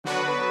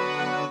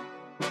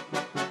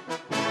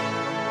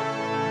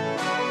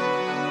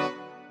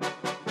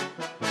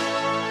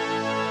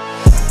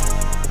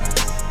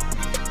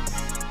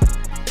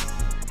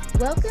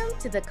Welcome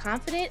to the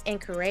Confident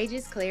and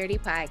Courageous Clarity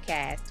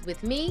Podcast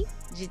with me,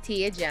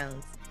 Jatia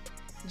Jones.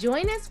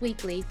 Join us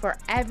weekly for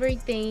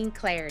everything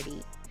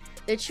clarity.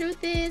 The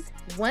truth is,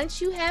 once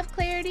you have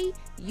clarity,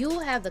 you'll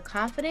have the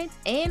confidence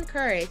and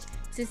courage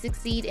to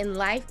succeed in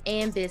life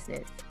and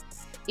business.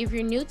 If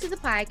you're new to the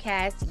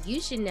podcast, you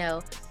should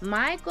know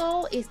my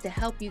goal is to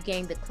help you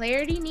gain the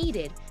clarity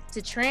needed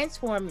to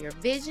transform your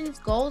visions,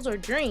 goals, or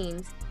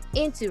dreams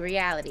into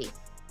reality.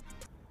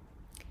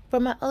 For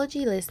my OG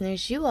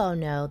listeners, you all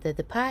know that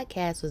the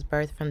podcast was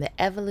birthed from the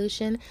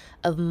evolution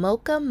of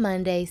Mocha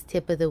Monday's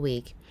Tip of the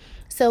Week.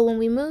 So when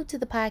we moved to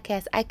the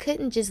podcast, I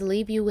couldn't just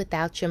leave you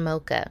without your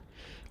mocha.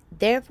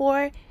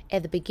 Therefore,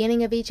 at the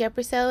beginning of each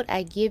episode,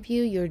 I give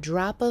you your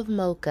drop of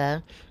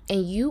mocha,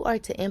 and you are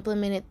to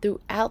implement it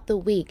throughout the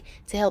week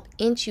to help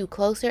inch you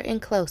closer and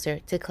closer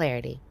to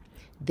clarity.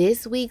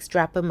 This week's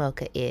drop of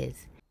mocha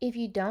is: if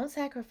you don't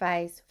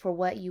sacrifice for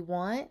what you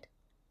want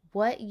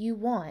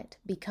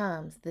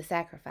becomes the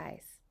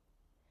sacrifice.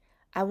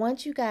 I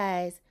want you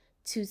guys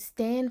to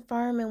stand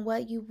firm in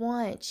what you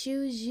want.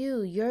 Choose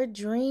you. Your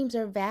dreams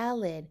are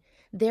valid.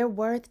 They're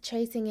worth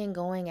chasing and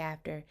going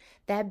after.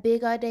 That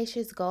big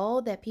audacious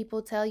goal that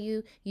people tell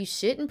you you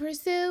shouldn't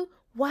pursue,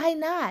 why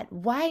not?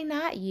 Why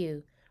not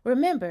you?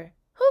 Remember,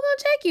 who gonna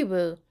check you,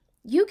 boo?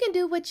 You can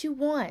do what you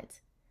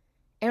want.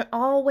 And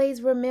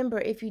always remember,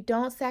 if you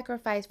don't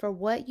sacrifice for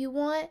what you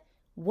want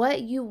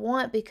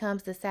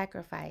becomes the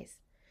sacrifice.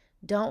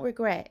 Don't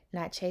regret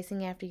not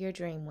chasing after your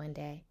dream one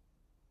day.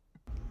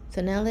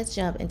 So now let's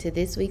jump into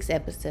this week's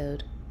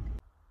episode.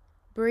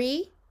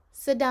 Bree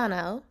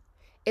Sedano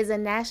is a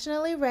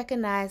nationally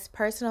recognized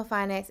personal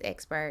finance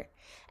expert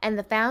and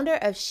the founder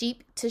of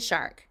Sheep to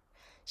Shark.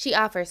 She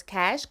offers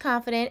cash,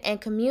 confidence, and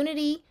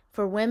community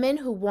for women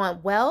who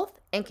want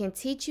wealth and can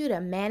teach you to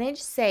manage,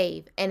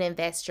 save, and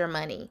invest your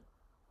money.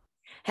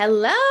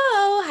 Hello,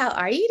 how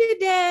are you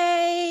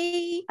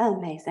today?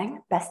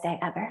 Amazing. Best day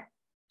ever.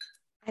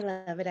 I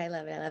love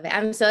it.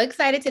 I'm so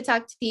excited to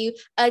talk to you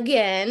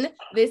again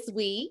this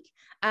week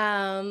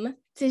to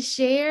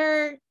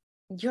share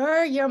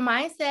your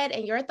mindset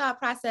and your thought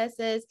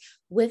processes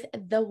with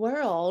the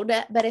world,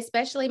 but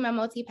especially my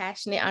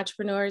multi-passionate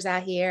entrepreneurs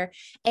out here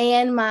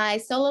and my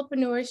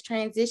solopreneurs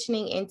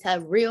transitioning into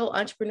real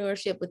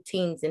entrepreneurship with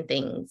teams and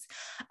things.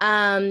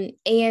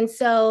 And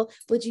so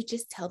would you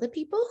just tell the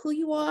people who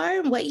you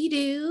are and what you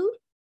do?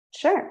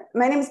 Sure.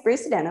 My name is Bree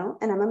Sedano,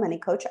 and I'm a money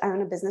coach. I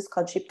own a business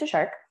called Sheep to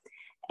Shark.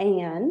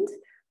 And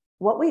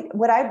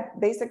what I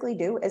basically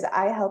do is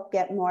I help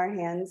get more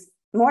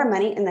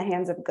money in the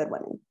hands of good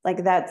women.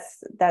 Like that's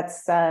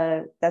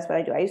what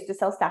I do. I used to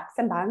sell stocks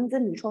and bonds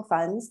and mutual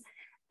funds,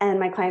 and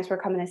my clients were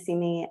coming to see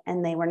me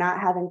and they were not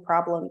having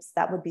problems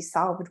that would be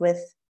solved with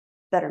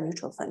better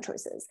mutual fund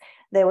choices.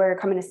 They were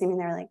coming to see me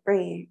and they were like,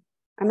 Bree,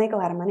 I make a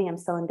lot of money. I'm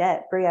still in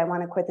debt. Bree, I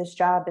want to quit this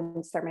job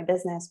and start my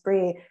business.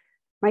 Bree,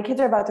 my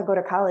kids are about to go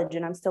to college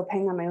and I'm still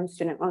paying on my own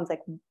student loans.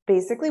 Like,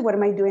 basically, what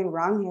am I doing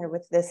wrong here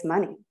with this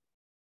money?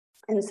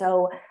 And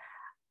so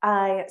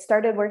I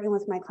started working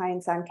with my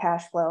clients on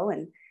cash flow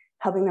and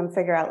helping them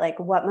figure out like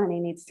what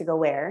money needs to go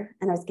where.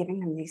 And I was giving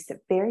them these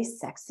very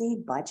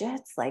sexy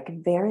budgets, like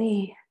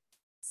very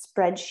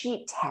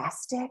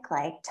spreadsheet-tastic,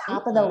 like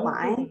top of the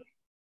line.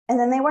 And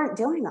then they weren't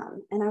doing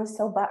them. And I was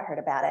so butthurt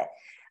about it.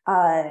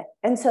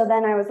 And so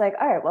then I was like,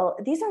 all right, well,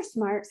 these are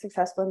smart,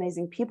 successful,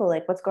 amazing people.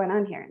 Like, what's going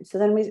on here? And so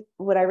then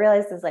what I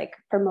realized is like,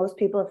 for most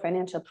people, a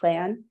financial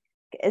plan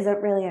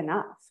isn't really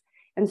enough.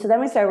 And so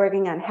then we started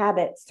working on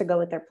habits to go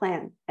with their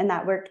plan, and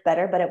that worked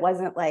better, but it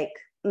wasn't like,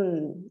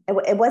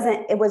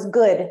 it was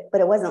good,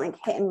 but it wasn't like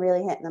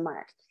really hitting the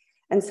mark.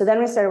 And so then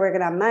we started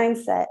working on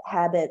mindset,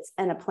 habits,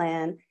 and a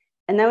plan.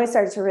 And then we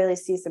started to really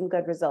see some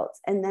good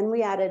results. And then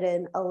we added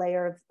in a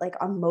layer of like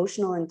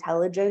emotional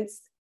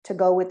intelligence to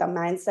go with the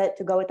mindset,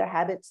 to go with the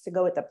habits, to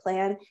go with the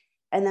plan.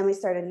 And then we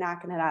started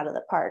knocking it out of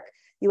the park.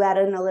 You add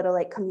in a little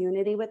like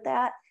community with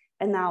that.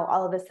 And now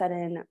all of a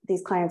sudden,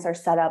 these clients are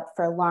set up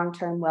for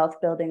long-term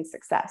wealth building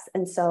success.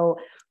 And so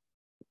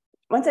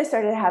once I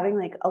started having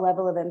like a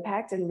level of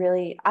impact, and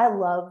really, I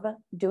love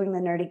doing the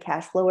nerdy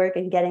cash flow work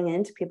and getting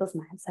into people's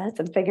mindsets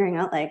and figuring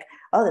out like,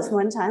 oh, this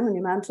one time when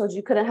your mom told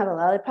you couldn't have a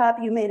lollipop,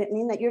 you made it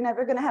mean that you're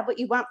never going to have what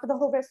you want for the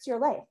whole rest of your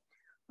life.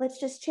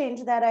 Let's just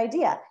change that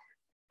idea.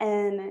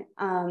 And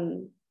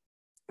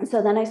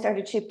so then I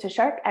started Sheep to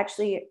Shark.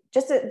 Actually,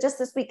 just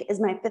this week is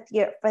my fifth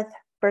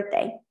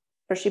birthday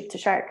for Sheep to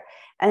Shark.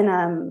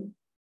 And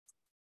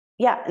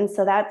and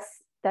so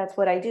that's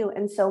what I do.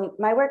 And so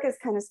my work is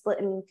kind of split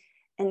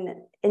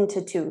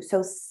into two.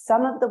 So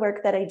some of the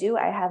work that I do,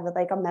 I have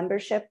like a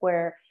membership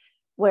where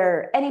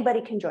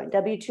anybody can join,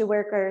 W-2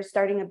 workers,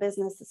 starting a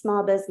business, a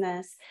small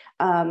business,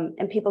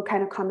 and people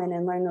kind of come in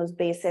and learn those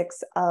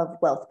basics of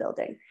wealth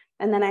building.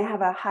 And then I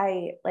have a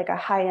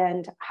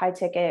high-end,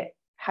 high-ticket,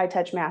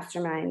 high-touch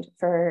mastermind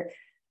for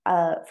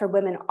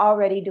women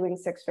already doing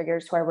six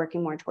figures who are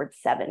working more towards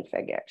seven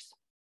figures.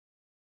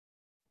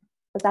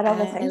 Was that all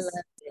the things? I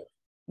love it.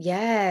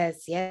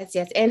 Yes.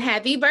 And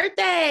happy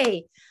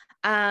birthday.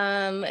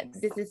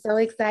 This is so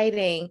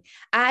exciting.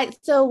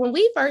 So when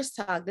we first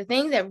talked, the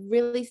thing that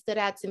really stood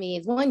out to me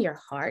is one, your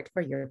heart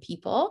for your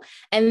people,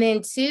 and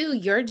then two,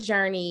 your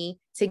journey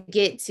to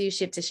get to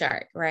Ship to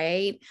Shark,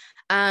 right?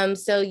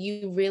 So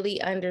you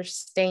really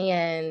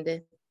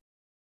understand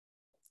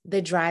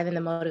the drive and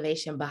the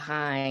motivation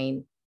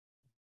behind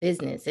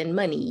business and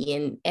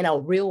money and a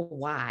real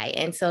why.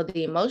 And so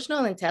the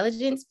emotional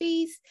intelligence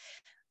piece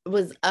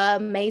was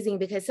amazing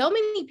because so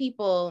many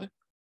people,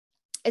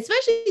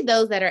 especially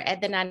those that are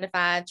at the 9 to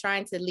 5,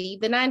 trying to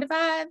leave the 9 to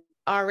 5,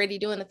 already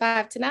doing the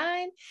 5 to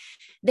 9,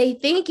 they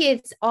think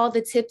it's all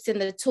the tips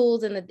and the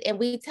tools and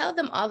we tell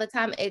them all the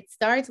time, it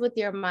starts with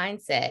your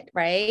mindset,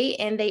 right?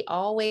 And they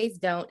always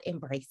don't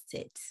embrace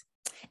it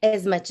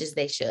as much as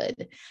they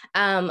should.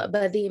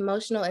 But the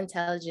emotional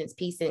intelligence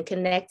piece and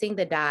connecting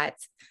the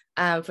dots,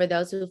 for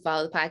those who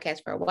follow the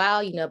podcast for a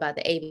while, you know about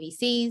the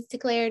ABCs to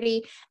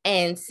clarity,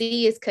 and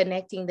C is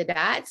connecting the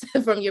dots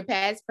from your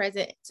past,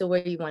 present to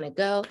where you want to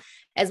go,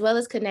 as well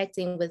as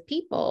connecting with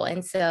people.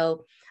 And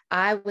so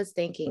I was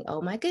thinking,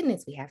 oh my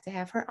goodness, we have to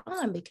have her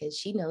on because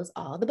she knows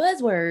all the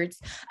buzzwords.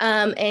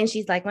 And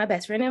she's like my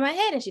best friend in my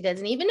head and she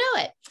doesn't even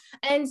know it.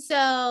 And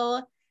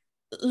so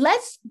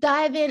let's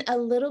dive in a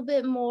little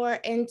bit more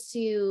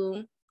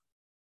into,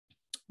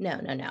 no.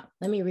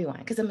 Let me rewind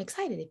because I'm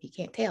excited if you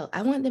can't tell.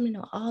 I want them to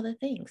know all the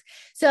things.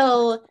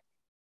 So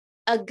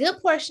a good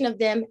portion of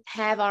them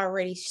have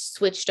already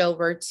switched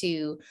over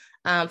to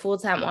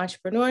full-time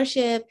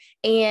entrepreneurship.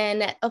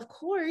 And of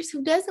course,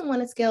 who doesn't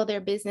want to scale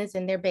their business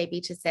and their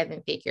baby to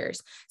 7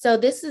 figures? So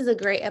this is a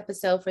great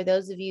episode for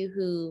those of you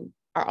who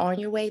are on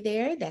your way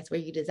there. That's where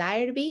you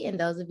desire to be. And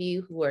those of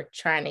you who are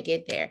trying to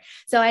get there.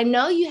 So I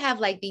know you have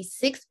like these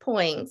 6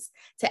 points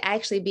to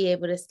actually be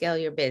able to scale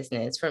your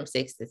business from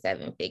 6 to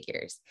 7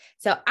 figures.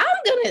 So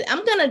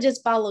I'm gonna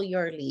just follow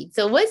your lead.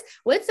 So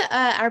what's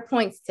our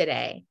points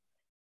today?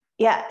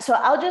 Yeah, so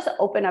I'll just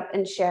open up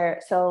and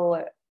share.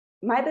 So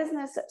my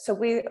business, so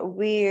we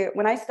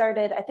when I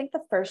started, I think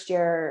the first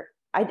year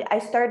I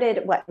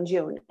started in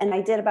June, and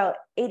I did about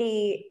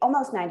 80,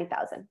 almost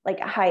 90,000,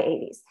 like high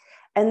 80s.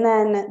 And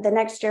then the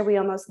next year we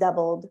almost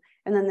doubled.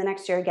 And then the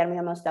next year again, we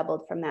almost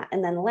doubled from that.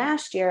 And then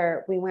last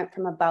year we went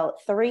from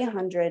about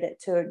 300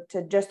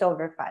 to just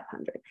over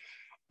 500.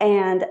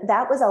 And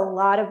that was a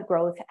lot of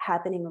growth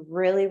happening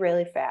really,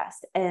 really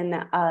fast. And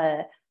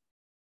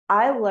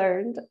I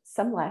learned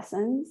some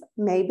lessons,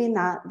 maybe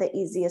not the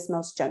easiest,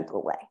 most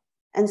gentle way.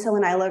 And so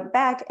when I look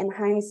back in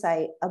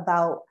hindsight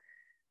about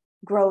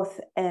growth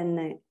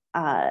and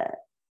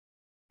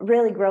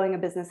really growing a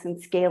business and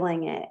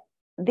scaling it,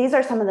 these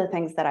are some of the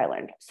things that I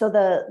learned. So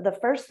the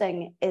first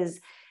thing is,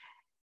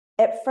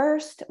 at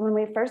first, when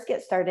we first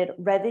get started,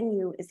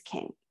 revenue is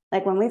king.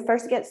 Like when we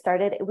first get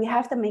started, we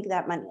have to make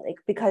that money. Like,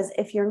 because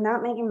if you're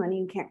not making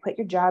money, you can't quit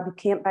your job, you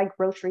can't buy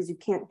groceries, you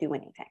can't do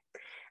anything.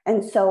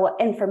 And so,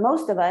 and for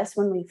most of us,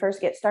 when we first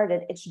get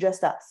started, it's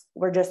just us.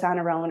 We're just on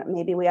our own.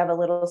 Maybe we have a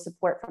little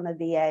support from a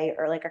VA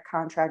or like a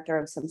contractor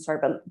of some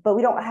sort, but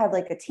we don't have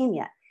like a team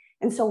yet.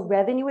 And so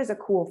revenue is a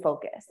cool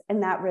focus,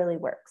 and that really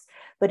works.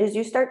 But as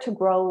you start to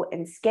grow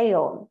and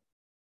scale,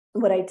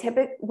 what I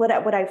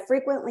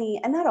frequently,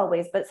 and not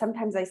always, but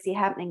sometimes I see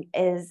happening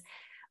is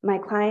my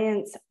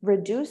clients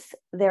reduce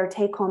their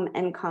take-home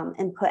income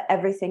and put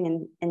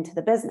everything into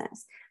the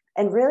business.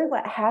 And really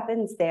what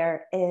happens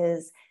there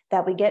is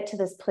that we get to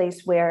this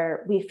place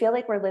where we feel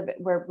like we're living,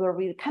 where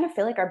we kind of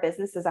feel like our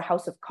business is a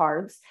house of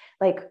cards,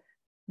 like,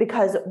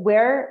 because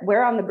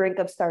we're on the brink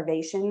of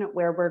starvation,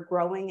 where we're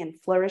growing and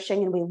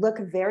flourishing, and we look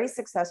very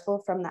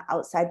successful from the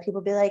outside.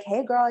 People be like,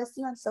 "Hey, girl, I see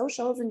you on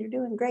socials, and you're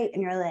doing great,"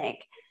 and you're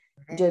like,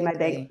 "Dude,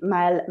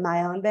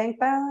 my own bank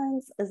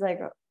balance is like,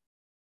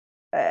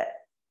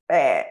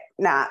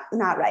 not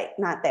right,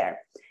 not there."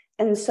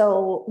 And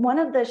so one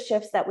of the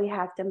shifts that we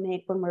have to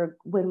make when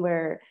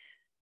we're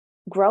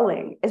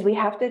growing is we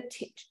have to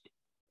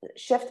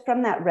shift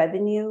from that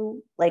revenue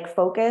like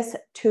focus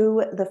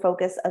to the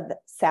focus of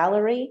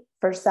salary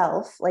for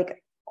self,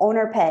 like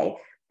owner pay,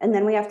 and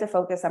then we have to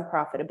focus on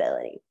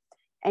profitability.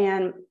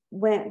 And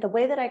when the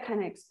way that I kind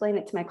of explain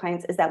it to my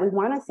clients is that we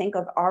want to think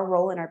of our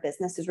role in our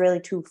business is really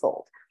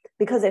twofold.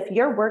 Because if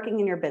you're working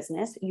in your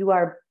business, you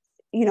are,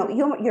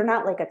 you're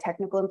not like a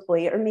technical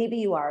employee, or maybe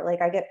you are,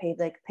 like I get paid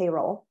like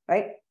payroll,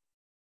 right?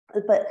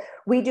 But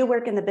we do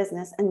work in the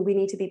business, and we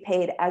need to be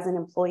paid as an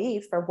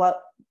employee for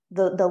what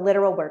the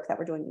literal work that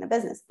we're doing in the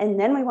business. And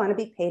then we want to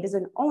be paid as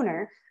an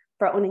owner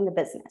for owning the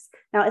business.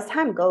 Now, as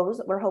time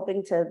goes, we're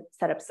hoping to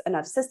set up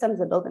enough systems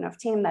and build enough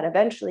team that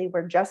eventually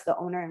we're just the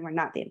owner, and we're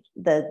not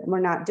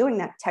doing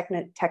that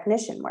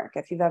technician work.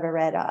 If you've ever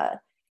read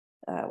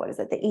what is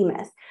it, the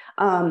E-Myth.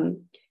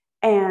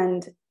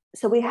 And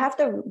so we have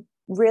to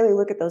really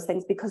look at those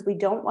things, because we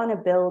don't want to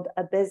build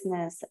a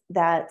business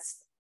that's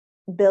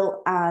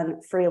built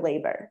on free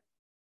labor.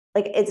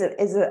 Like it's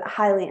a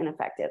highly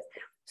ineffective.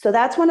 So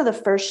that's one of the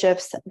first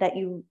shifts that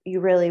you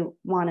really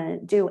want to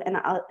do. And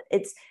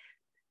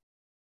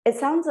it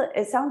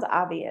sounds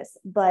obvious,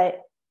 but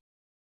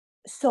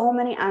so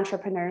many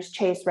entrepreneurs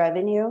chase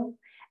revenue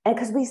And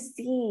because we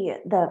see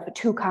the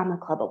Two Comma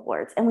Club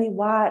awards and we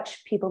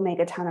watch people make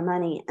a ton of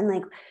money, and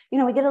like, you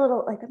know, we get a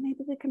little like, maybe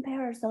we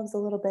compare ourselves a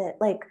little bit,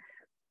 like,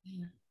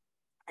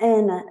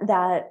 and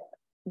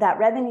that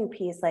revenue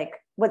piece. Like,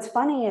 what's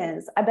funny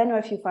is I've been to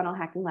a few funnel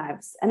hacking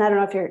lives, and I don't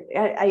know if you're,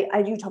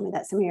 you told me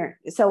that, Samir.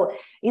 So,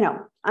 you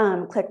know,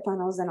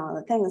 ClickFunnels and all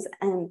the things.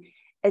 And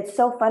it's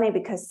so funny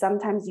because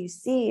sometimes you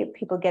see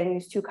people getting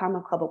these Two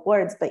Comma Club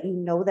awards, but you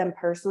know them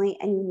personally,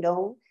 and you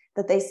know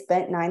that they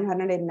spent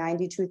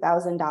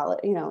 $992,000,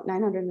 you know,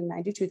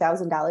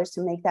 $992,000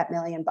 to make that $1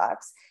 million.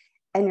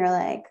 And you're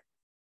like,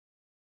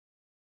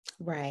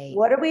 right.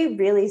 What are we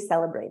really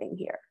celebrating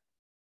here?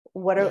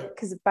 What are,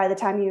 because by the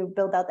time you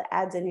build out the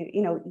ads and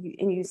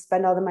you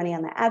spend all the money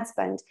on the ad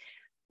spend,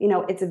 you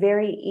know, it's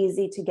very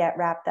easy to get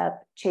wrapped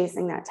up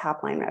chasing that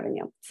top line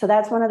revenue. So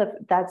that's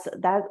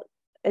that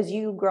as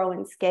you grow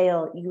and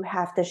scale, you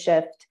have to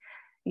shift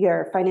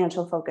your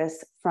financial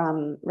focus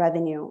from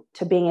revenue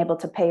to being able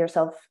to pay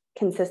yourself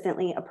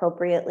consistently,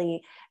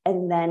 appropriately,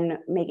 and then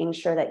making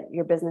sure that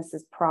your business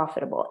is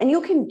profitable. And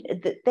you can,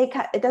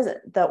 it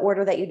doesn't, the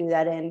order that you do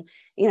that in,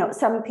 you know,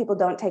 some people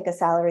don't take a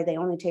salary, they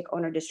only take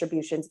owner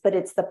distributions, but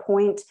it's the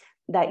point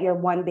that you're,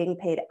 one, being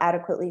paid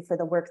adequately for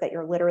the work that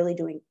you're literally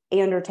doing,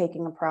 and you're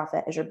taking a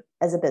profit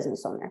as a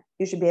business owner.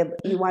 You should be able,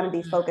 you want to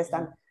be focused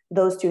on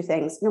those two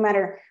things, no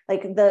matter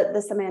like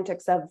the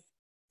semantics of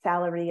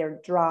salary or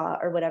draw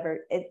or whatever.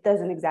 It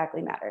doesn't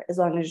exactly matter as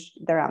long as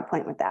they're on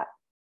point with that.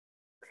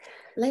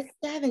 Let's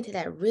dive into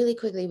that really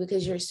quickly,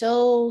 because you're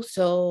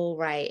so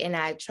right. And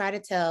I try to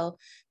tell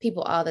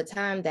people all the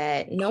time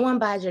that no one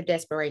buys your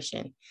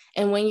desperation.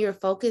 And when you're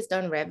focused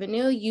on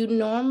revenue, you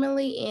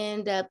normally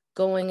end up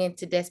going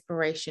into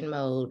desperation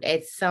mode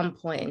at some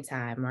point in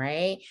time,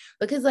 right?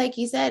 Because like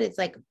you said, it's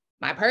like,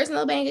 my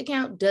personal bank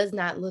account does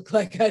not look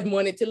like I'd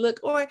want it to look.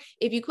 Or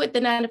if you quit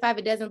the 9 to 5,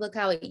 it doesn't look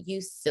how it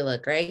used to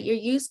look, right? You're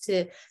used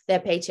to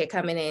that paycheck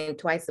coming in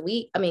twice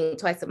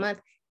a month,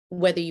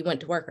 whether you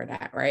went to work or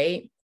not,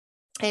 right?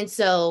 And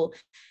so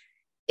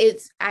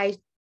I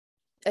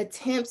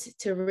attempt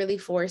to really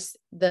force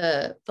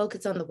the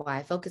focus on the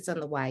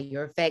why,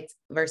 your effect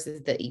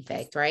versus the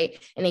effect, right?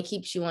 And it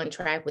keeps you on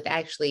track with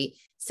actually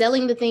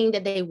selling the thing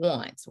that they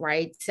want,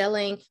 right?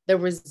 Selling the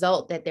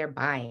result that they're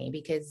buying,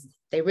 because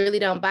they really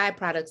don't buy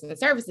products and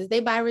services.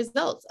 They buy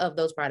results of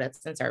those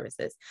products and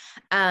services.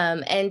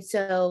 And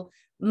so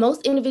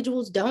most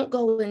individuals don't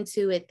go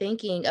into it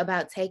thinking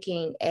about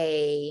taking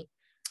a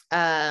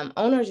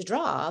owner's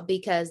draw,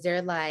 because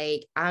they're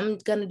like, I'm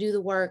going to do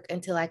the work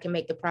until I can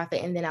make the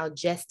profit, and then I'll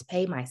just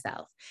pay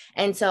myself.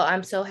 And so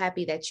I'm so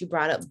happy that you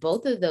brought up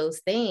both of those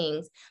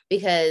things,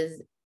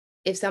 because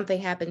if something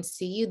happens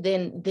to you,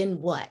 then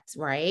what,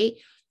 right?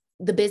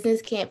 The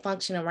business can't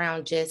function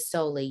around just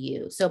solely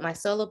you. So my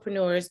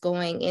solopreneurs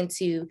going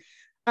into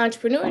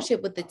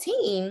entrepreneurship with the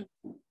team,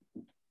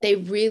 they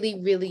really,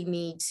 really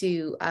need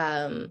to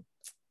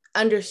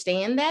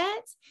understand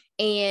that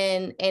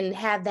and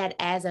have that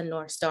as a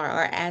North Star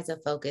or as a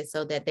focus,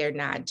 so that they're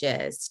not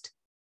just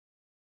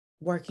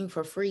working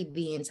for free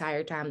the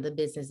entire time the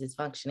business is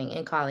functioning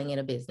and calling it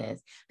a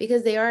business,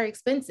 because they are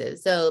expensive.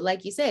 So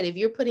like you said, if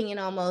you're putting in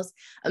almost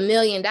 $1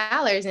 million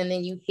and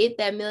then you hit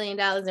that $1 million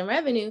in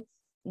revenue,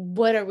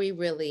 what are we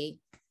really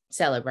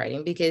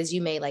celebrating? Because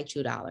you made like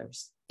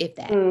 $2, if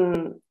that.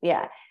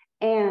 Yeah.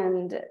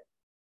 And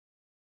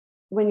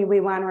when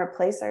we want to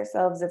replace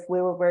ourselves, if we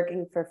were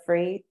working for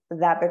free,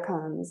 that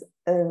becomes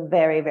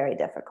very, very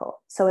difficult.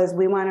 So as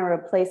we want to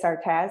replace our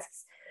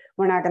tasks,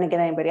 we're not going to get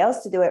anybody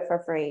else to do it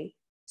for free.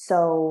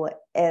 So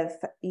if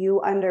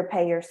you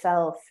underpay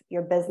yourself,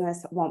 your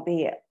business won't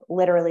be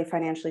literally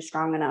financially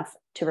strong enough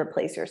to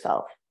replace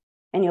yourself.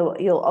 And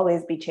you'll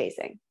always be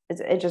chasing.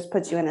 It just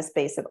puts you in a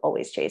space of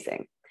always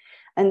chasing.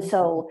 And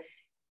so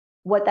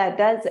what that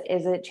does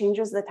is it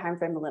changes the time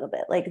frame a little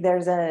bit. Like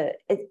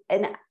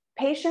and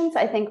patience,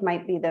 I think,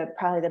 might be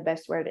probably the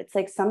best word. It's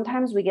like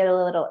sometimes we get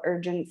a little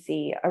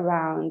urgency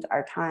around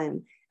our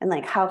time and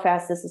like how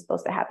fast this is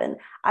supposed to happen.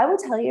 I will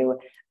tell you,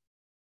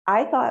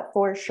 I thought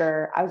for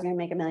sure I was going to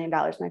make $1 million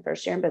my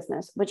first year in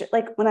business, which,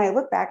 like, when I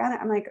look back on it,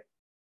 I'm like,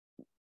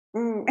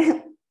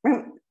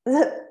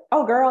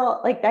 oh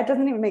girl, like that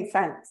doesn't even make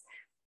sense.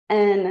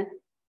 And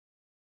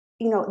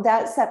you know,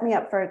 that set me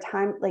up for a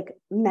time, like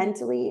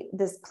mentally,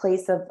 this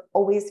place of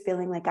always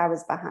feeling like I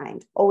was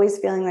behind, always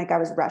feeling like I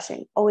was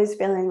rushing, always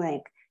feeling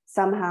like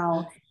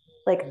somehow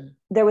like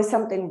there was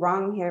something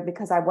wrong here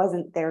because I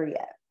wasn't there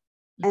yet.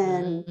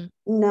 And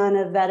none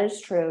of that is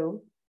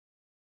true.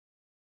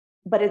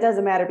 But it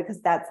doesn't matter,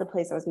 because that's the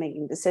place I was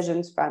making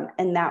decisions from.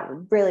 And that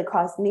really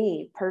caused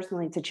me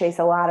personally to chase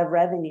a lot of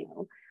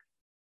revenue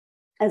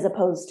as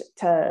opposed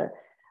to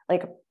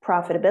like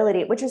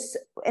profitability, which is,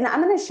 and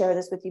I'm going to share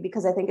this with you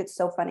because I think it's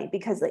so funny.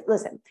 Because, like,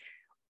 listen,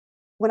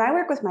 when I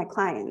work with my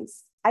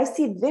clients, I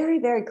see very,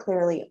 very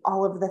clearly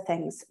all of the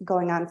things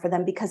going on for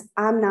them because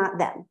I'm not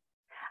them.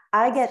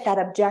 I get that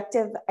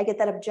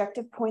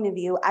objective point of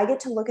view. I get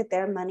to look at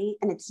their money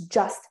and it's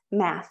just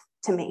math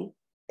to me.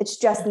 It's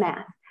just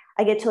math.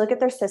 I get to look at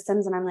their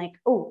systems and I'm like,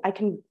 oh,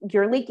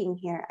 you're leaking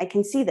here. I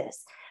can see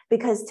this.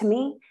 because to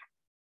me,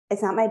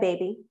 it's not my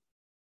baby.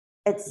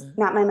 It's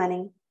not my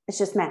money. It's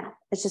just math.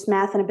 It's just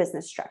math and a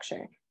business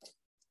structure.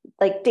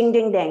 Like ding,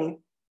 ding, ding.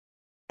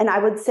 And I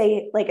would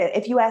say, like,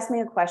 if you asked me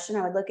a question,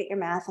 I would look at your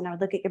math and I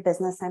would look at your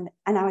business and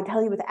I would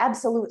tell you with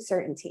absolute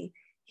certainty,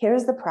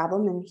 here's the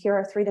problem. And here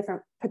are 3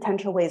 different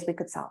potential ways we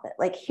could solve it.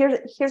 Like,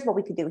 here's what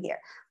we could do here.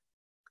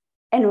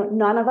 And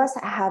none of us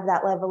have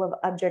that level of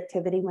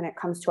objectivity when it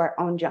comes to our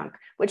own junk,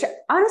 which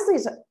honestly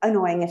is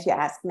annoying if you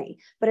ask me,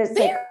 but it's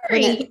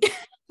like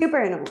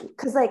super annoying.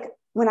 Cause like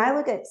when I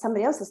look at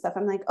somebody else's stuff,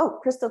 I'm like, oh,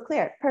 crystal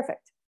clear,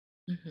 perfect.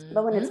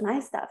 But when it's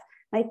my stuff,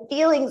 my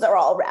feelings are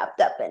all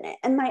wrapped up in it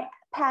and my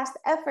past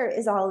effort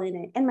is all in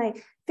it. And my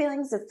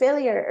feelings of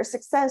failure or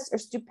success or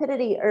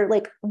stupidity or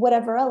like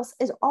whatever else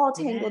is all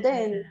tangled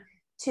in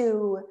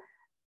to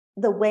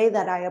the way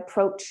that I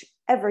approach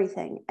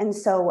everything. And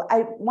so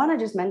I want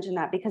to just mention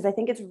that because I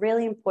think it's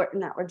really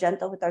important that we're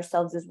gentle with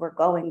ourselves as we're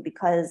going,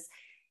 because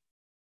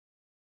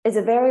it's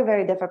very,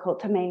 very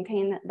difficult to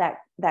maintain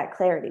that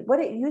clarity.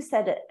 You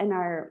said in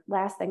our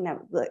last thing that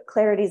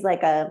clarity is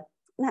like I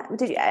don't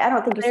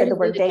think you said the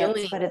word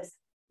dance, but it's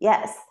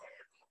yes.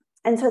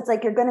 And so it's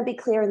like, you're going to be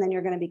clear and then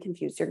you're going to be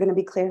confused. You're going to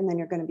be clear and then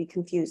you're going to be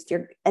confused.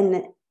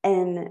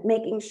 And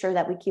making sure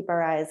that we keep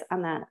our eyes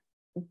on that,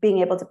 being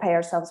able to pay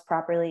ourselves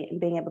properly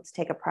and being able to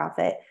take a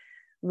profit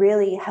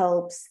really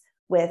helps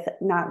with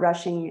not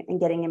rushing and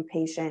getting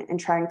impatient and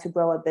trying to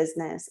grow a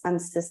business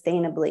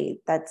unsustainably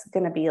that's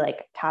going to be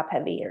like top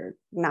heavy or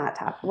not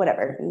top,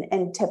 whatever,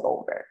 and tip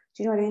over.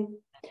 Do you know what I mean?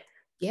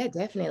 Yeah,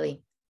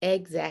 definitely.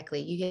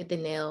 Exactly. You hit the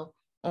nail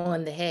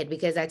on the head,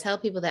 because I tell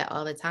people that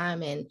all the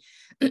time. And,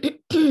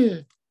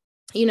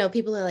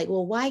 people are like,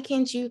 well, why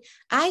can't you?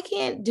 I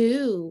can't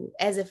do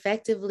as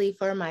effectively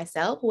for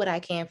myself what I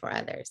can for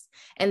others.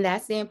 And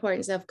that's the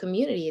importance of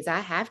community, is I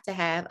have to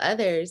have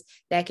others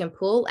that can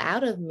pull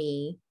out of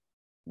me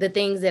the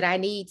things that I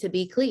need to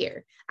be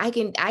clear. I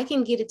can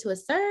get it to a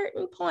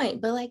certain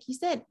point, but like you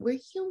said, we're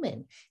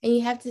human and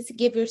you have to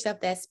give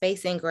yourself that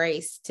space and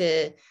grace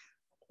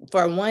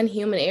for 1,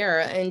 human error,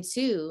 and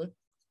 2,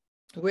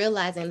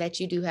 realizing that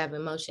you do have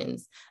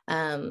emotions.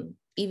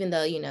 Even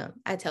though,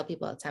 I tell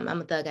people all the time,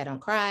 I'm a thug, I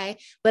don't cry,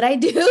 but I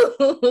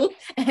do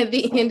at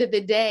the end of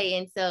the day.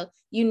 And so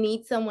you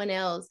need someone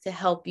else to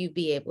help you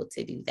be able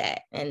to do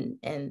that. And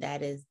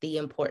that is the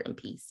important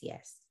piece.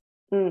 Yes.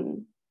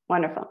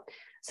 Wonderful.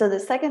 So the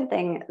second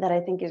thing that I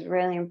think is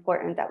really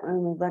important that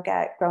when we look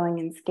at growing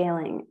and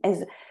scaling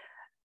is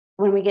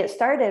when we get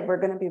started, we're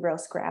going to be real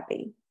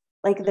scrappy.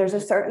 Like there's a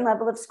certain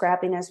level of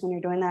scrappiness when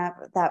you're doing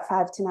that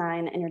 5 to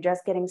 9 and you're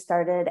just getting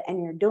started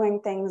and you're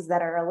doing things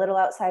that are a little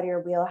outside of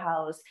your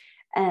wheelhouse.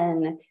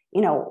 And,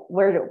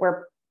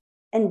 we're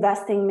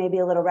investing maybe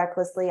a little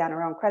recklessly on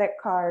our own credit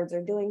cards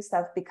or doing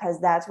stuff because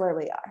that's where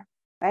we are.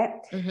 Right.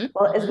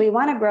 Well, as we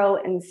want to grow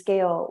and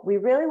scale, we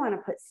really want to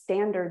put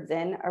standards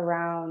in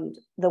around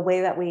the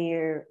way that we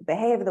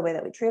behave, the way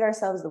that we treat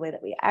ourselves, the way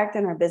that we act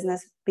in our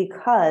business,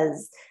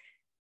 because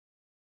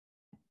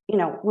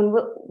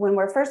when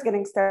we're first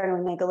getting started,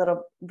 we make a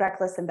little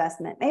reckless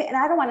investment. And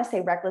I don't want to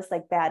say reckless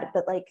like bad,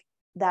 but like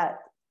that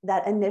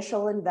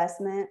initial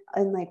investment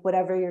in like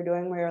whatever you're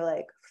doing where you're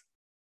like,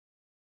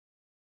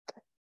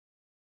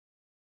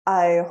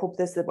 I hope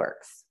this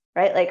works,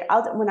 right? Like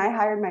when I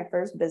hired my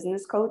first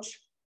business coach,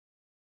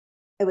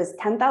 it was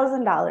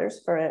 $10,000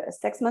 for a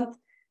 6-month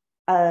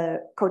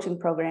coaching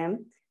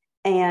program.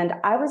 And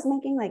I was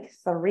making like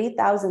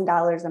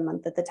 $3,000 a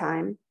month at the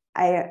time.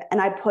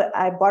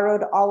 I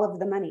borrowed all of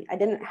the money. I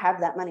didn't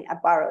have that money. I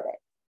borrowed it.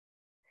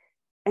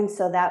 And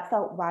so that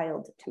felt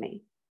wild to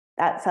me.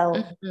 That felt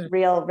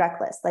real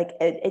reckless. Like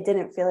it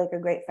didn't feel like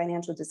a great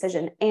financial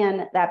decision.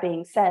 And that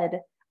being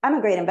said, I'm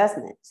a great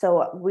investment.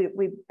 So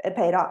it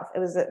paid off. It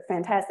was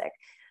fantastic.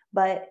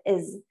 But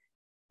is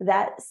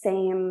that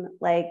same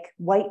like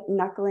white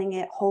knuckling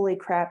it, holy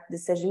crap,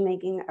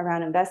 decision-making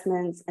around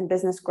investments and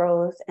business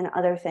growth and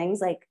other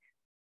things, like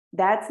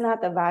that's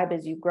not the vibe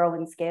as you grow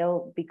and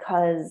scale,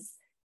 because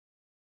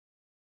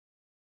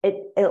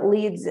it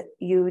leads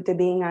you to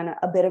being on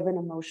a bit of an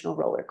emotional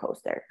roller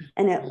coaster,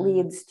 and it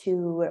leads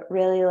to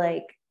really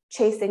like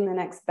chasing the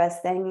next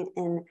best thing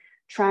and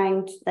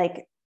trying to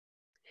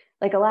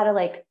like a lot of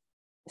like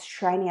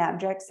shiny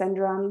object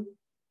syndrome,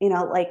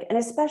 and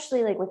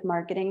especially like with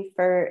marketing,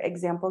 for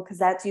example, because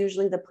that's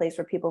usually the place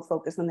where people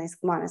focus when they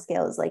want to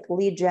scale, is like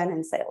lead gen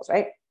and sales,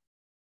 right?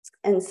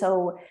 And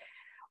so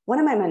one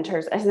of my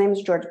mentors, his name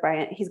is George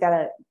Bryant. He's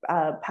got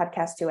a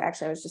podcast too.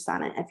 Actually, I was just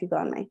on it. If you go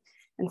on my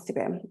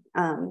Instagram,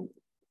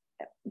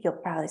 you'll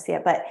probably see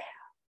it. But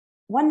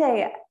one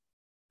day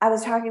I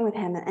was talking with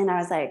him and I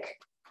was like,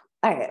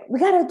 all right, we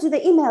got to do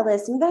the email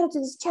list and we got to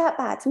do this chat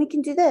bots and we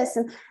can do this.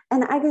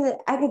 And I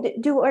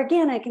could do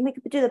organic and we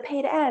could do the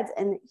paid ads.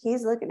 And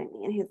he's looking at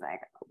me and he's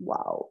like,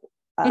 wow.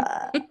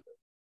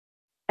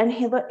 And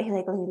he like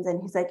leans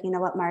in. He's like, you know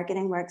what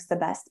marketing works the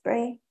best,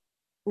 Brie?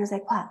 And I was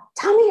like, what?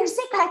 Tell me your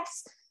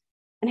secrets.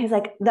 And he's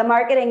like, the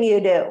marketing you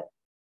do.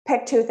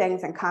 Pick 2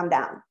 things and calm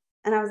down.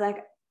 And I was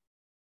like,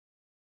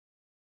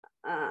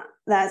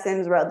 that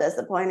seems real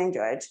disappointing,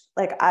 George.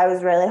 Like, I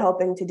was really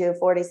hoping to do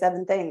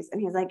 47 things.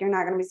 And he's like, you're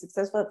not going to be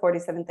successful at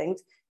 47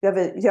 things.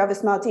 You have a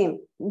small team.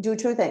 Do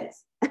 2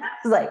 things. I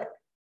was like,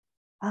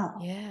 oh,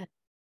 Yeah.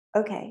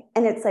 okay.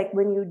 And it's like,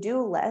 when you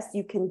do less,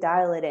 you can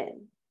dial it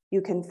in.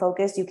 You can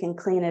focus, you can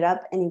clean it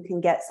up, and you can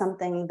get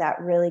something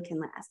that really can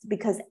last,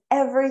 because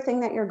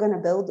everything that you're going to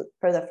build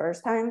for the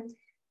first time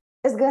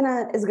is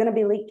gonna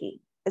be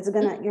leaky.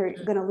 You're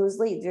gonna lose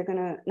leads. You're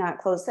gonna not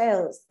close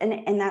sales,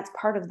 and that's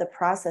part of the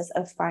process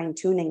of fine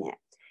tuning it.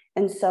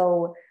 And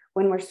so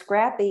when we're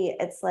scrappy,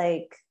 it's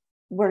like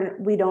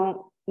we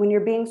don't. When you're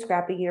being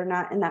scrappy, you're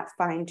not in that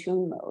fine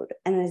tune mode.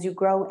 And as you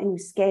grow and you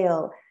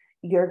scale,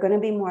 you're going to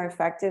be more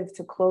effective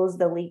to close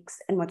the leaks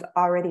and what's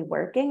already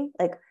working.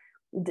 Like,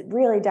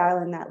 really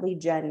dial in that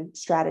lead gen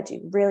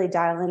strategy. Really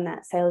dial in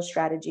that sales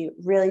strategy.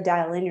 Really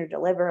dial in your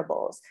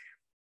deliverables.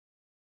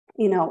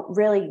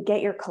 Really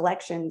get your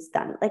collections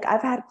done. Like,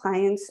 I've had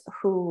clients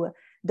who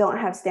don't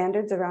have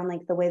standards around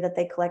like the way that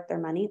they collect their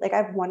money. Like,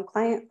 I have one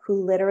client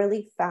who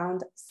literally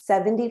found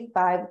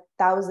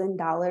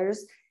 $75,000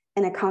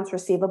 in accounts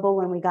receivable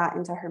when we got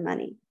into her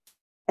money.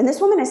 And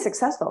this woman is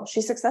successful.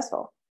 She's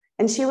successful.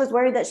 And she was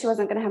worried that she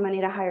wasn't going to have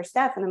money to hire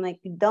staff. And I'm like,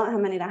 you don't have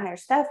money to hire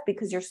staff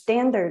because your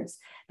standards,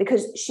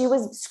 because she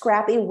was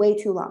scrappy way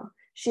too long.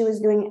 She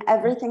was doing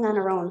everything on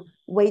her own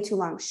way too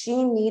long.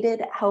 She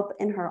needed help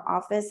in her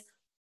office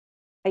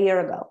a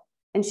year ago,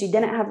 and she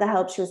didn't have the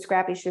help. She was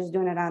scrappy. She was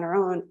doing it on her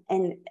own.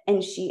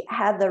 And she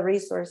had the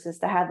resources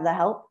to have the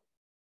help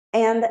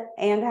and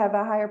have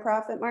a higher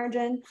profit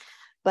margin.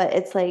 But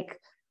it's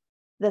like,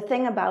 the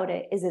thing about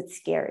it is it's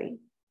scary.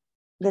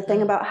 The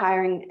thing about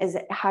hiring is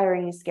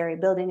scary.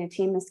 Building a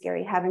team is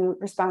scary. Having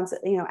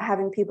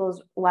having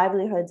people's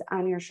livelihoods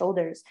on your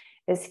shoulders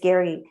is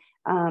scary.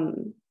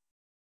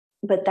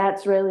 But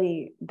that's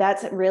really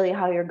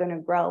how you're going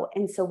to grow.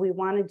 And so we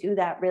want to do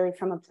that really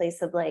from a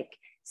place of like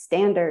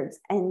standards,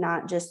 and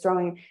not just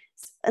throwing.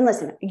 And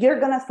listen, you're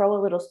going to throw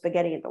a little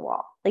spaghetti at the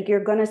wall. Like,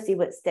 you're going to see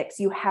what sticks.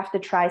 You have to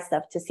try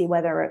stuff to see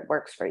whether it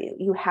works for you.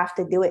 You have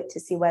to do it to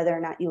see whether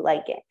or not you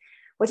like it,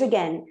 which,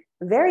 again,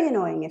 very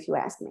annoying if you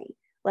ask me.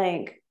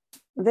 Like,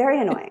 very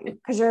annoying,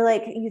 because you're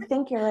like,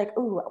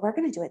 ooh, we're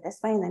going to do it this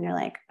way. And then you're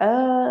like,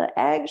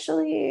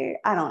 actually,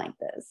 I don't like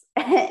this.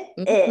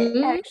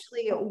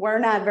 Actually, we're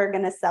never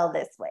going to sell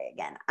this way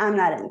again. I'm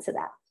not into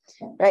that.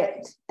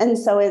 Right. And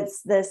so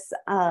it's this,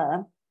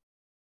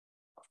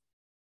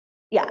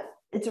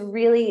 it's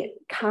really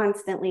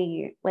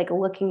constantly like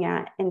looking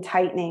at and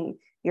tightening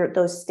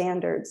those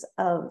standards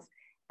of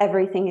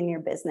everything in your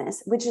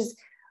business, which is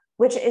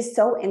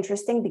so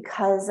interesting,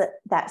 because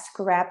that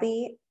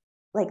scrappy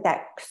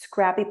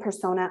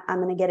persona,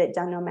 I'm going to get it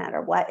done no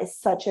matter what, is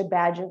such a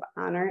badge of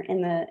honor in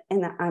the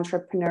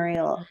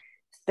entrepreneurial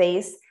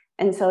space.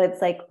 And so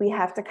it's like, we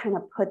have to kind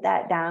of put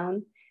that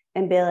down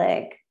and be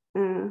like,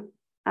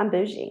 I'm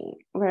bougie.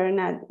 We're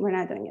not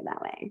doing it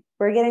that way.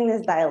 We're getting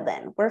this dialed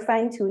in. We're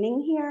fine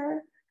tuning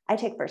here. I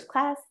take first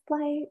class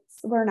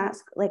flights.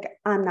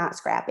 I'm not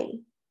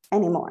scrappy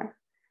anymore.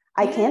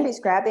 I can be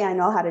scrappy. I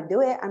know how to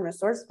do it. I'm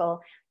resourceful.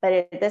 But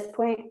at this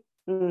point,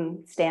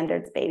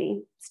 standards,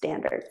 baby,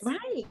 standards.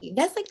 Right.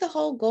 That's like the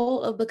whole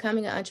goal of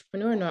becoming an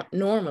entrepreneur.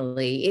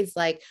 Normally, it's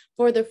like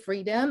for the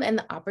freedom and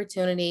the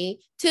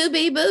opportunity to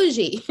be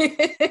bougie.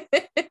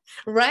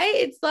 Right?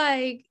 It's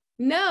like,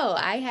 no,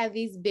 I have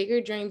these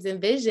bigger dreams and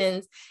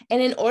visions.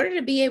 And in order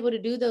to be able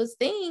to do those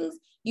things,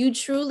 you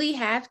truly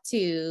have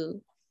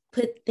to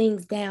put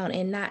things down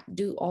and not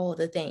do all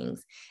the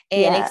things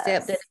and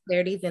accept that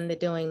clarity's in the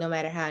doing, no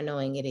matter how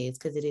annoying it is,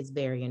 because it is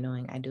very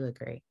annoying. I do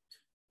agree.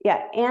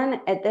 Yeah. And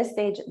at this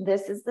stage,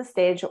 this is the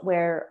stage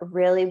where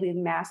really we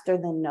master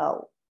the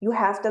no. You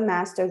have to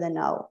master the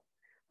no.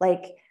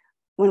 Like,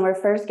 when we're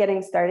first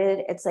getting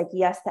started, it's like,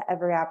 yes to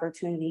every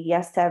opportunity,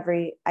 yes to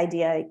every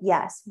idea.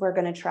 Yes, we're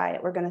going to try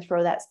it. We're going to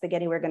throw that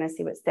spaghetti. We're going to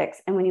see what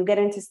sticks. And when you get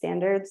into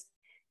standards,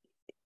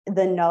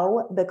 the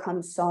no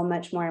becomes so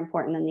much more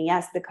important than the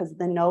yes, because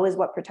the no is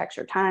what protects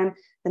your time.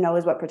 The no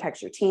is what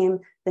protects your team.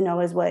 The no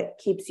is what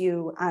keeps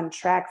you on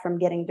track from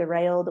getting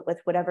derailed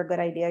with whatever good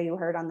idea you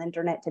heard on the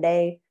internet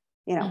today.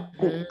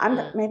 Maybe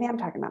I'm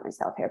talking about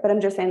myself here, but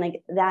I'm just saying,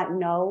 like, that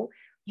no,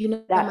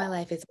 that my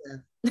life is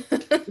well.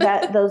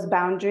 that those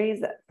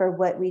boundaries for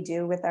what we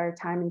do with our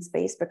time and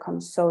space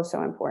become so,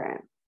 so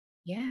important.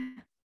 Yeah.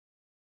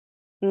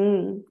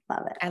 Love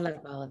it. I love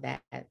all of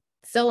that.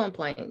 So on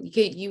point.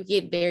 You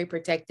get very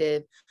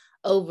protective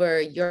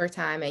over your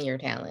time and your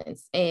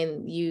talents,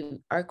 and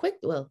you are quick.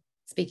 Well,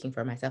 speaking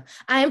for myself,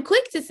 I am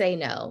quick to say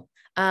no.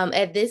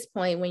 At this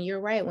point, when you're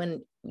right,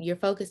 when you're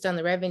focused on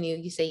the revenue,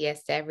 you say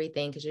yes to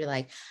everything, because you're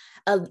like,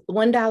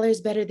 $1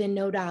 is better than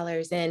no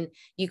dollars. And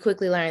you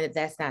quickly learn that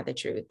that's not the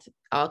truth.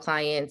 All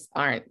clients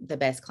aren't the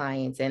best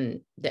clients,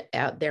 and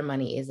their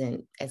money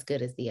isn't as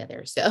good as the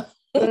other. So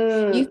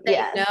you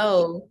say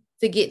no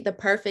to get the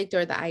perfect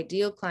or the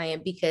ideal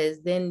client,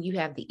 because then you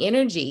have the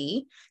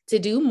energy to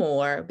do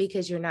more,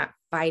 because you're not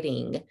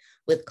fighting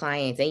with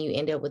clients, and you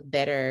end up with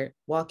better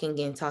walking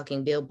and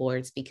talking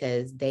billboards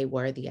because they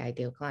were the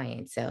ideal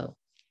client. So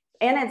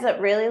And it's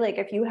really like,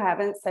 if you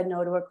haven't said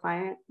no to a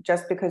client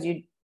just because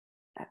you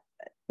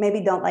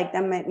maybe don't like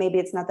them, maybe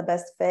it's not the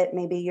best fit,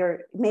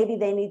 maybe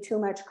they need too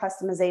much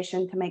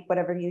customization to make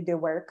whatever you do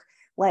work,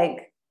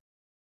 like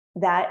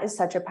that is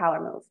such a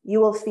power move.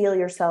 You'll feel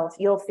your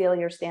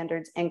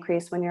standards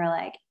increase when you're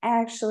like,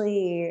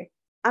 actually,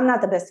 I'm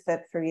not the best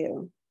fit for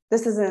you.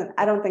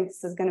 I don't think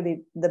this is going to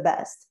be the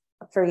best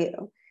for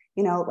you.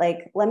 You know,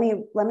 like, let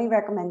me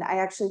recommend, I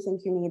actually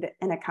think you need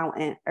an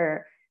accountant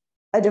or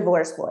a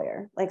divorce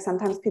lawyer. Like,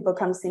 sometimes people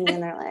come see me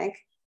and they're like,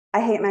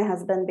 I hate my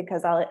husband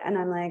because and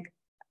I'm like,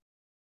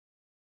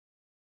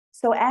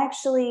 so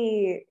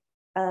actually,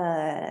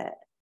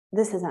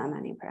 this isn't a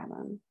money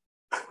problem.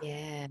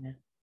 Yeah.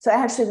 So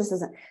actually, this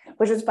isn't,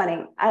 which is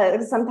funny.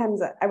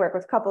 Sometimes I work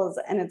with couples,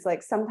 and it's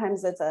like,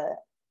 sometimes it's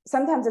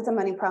a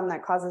money problem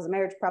that causes a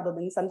marriage problem,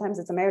 and sometimes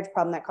it's a marriage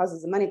problem that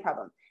causes a money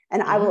problem.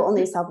 And I will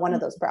only solve one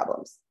of those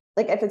problems.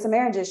 Like, if it's a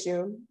marriage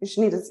issue,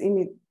 you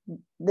need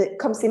to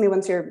come see me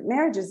once your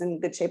marriage is in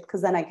good shape,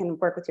 because then I can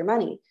work with your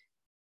money.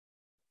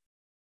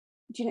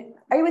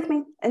 Are you with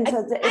me? And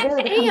so it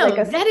really becomes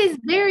like that is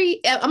very,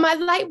 my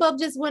light bulb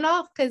just went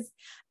off, because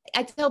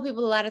I tell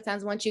people a lot of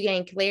times, once you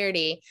gain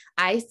clarity,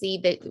 I see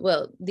that,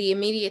 well, the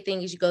immediate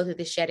thing is you go through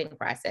the shedding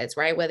process,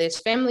 right? Whether it's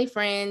family,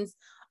 friends,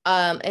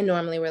 and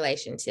normally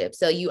relationships.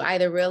 So you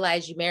either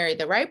realize you married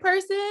the right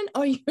person,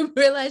 or you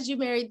realize you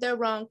married the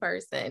wrong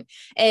person.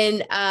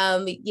 And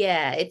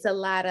yeah, it's a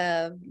lot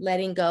of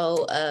letting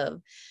go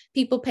of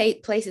people,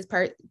 places,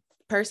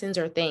 persons,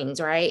 or things,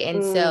 right?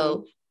 And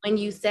so when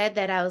you said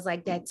that, I was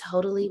like, that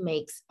totally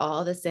makes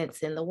all the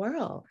sense in the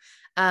world.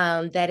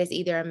 That is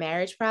either a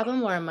marriage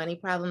problem or a money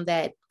problem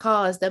that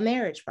caused a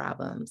marriage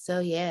problem. So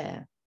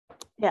yeah.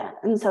 Yeah.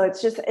 And so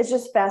it's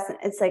just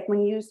fascinating. It's like,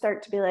 when you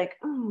start to be like,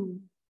 oh,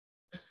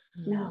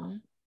 no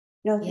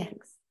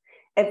thanks.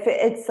 If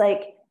it's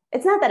like,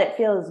 it's not that it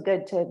feels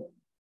good to,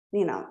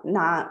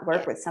 not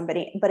work with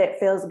somebody, but it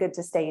feels good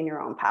to stay in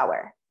your own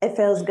power. It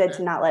feels good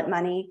to not let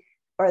money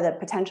or the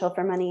potential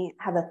for money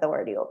have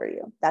authority over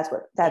you. That's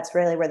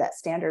really where that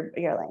standard,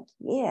 you're like,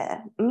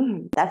 yeah,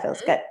 that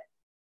feels good.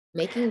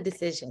 Making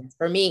decisions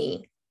for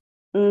me.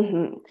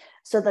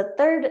 So the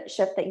third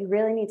shift that you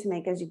really need to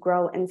make as you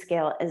grow and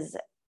scale is,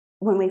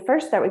 when we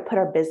first start, we put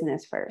our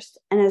business first.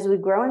 And as we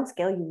grow and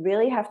scale, you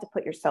really have to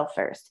put yourself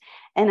first.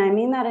 And I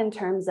mean that in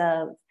terms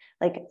of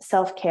like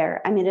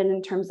self-care. I mean it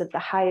in terms of the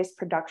highest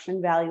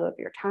production value of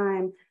your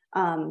time,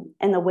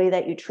 and the way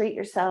that you treat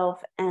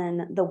yourself,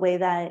 and the way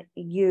that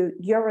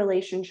your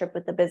relationship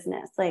with the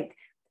business. Like,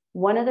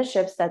 one of the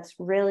shifts that's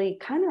really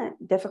kind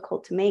of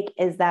difficult to make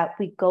is that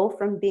we go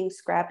from being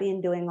scrappy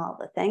and doing all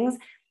the things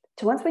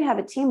to, once we have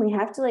a team, we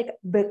have to like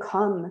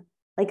become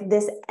like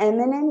this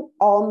eminent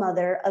all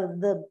mother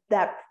of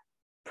that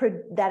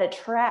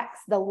attracts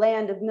the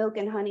land of milk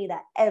and honey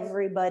that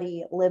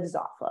everybody lives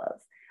off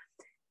of.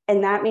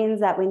 And that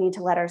means that we need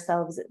to let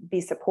ourselves be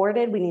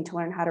supported. We need to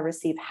learn how to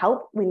receive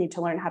help. We need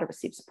to learn how to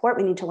receive support.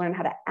 We need to learn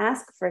how to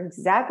ask for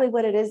exactly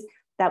what it is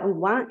that we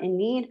want and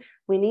need.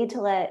 We need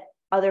to let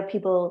other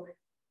people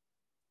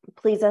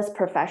please us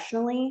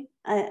professionally,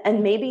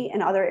 and maybe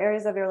in other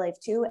areas of your life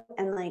too.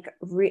 And like,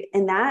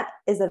 and that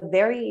is a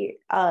very,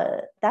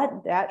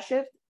 that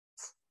shift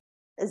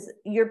is,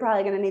 you're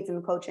probably going to need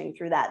some coaching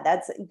through that.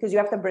 That's because you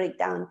have to break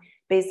down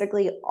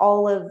basically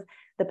all of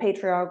the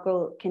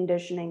patriarchal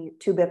conditioning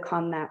to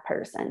become that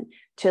person,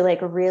 to like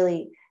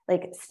really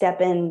like step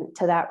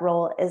into that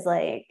role is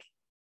like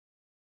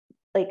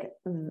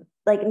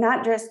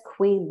not just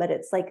queen, but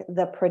it's like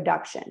the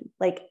production.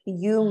 Like,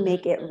 you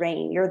make it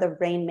rain. You're the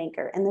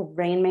rainmaker, and the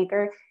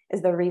rainmaker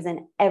is the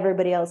reason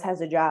everybody else has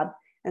a job.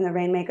 And the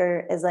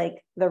rainmaker is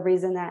like the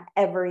reason that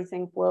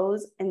everything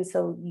flows. And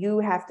so you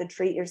have to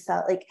treat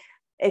yourself like,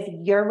 if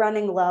you're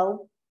running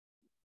low,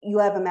 you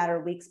have a matter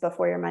of weeks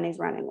before your money's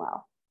running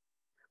low.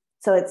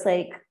 So it's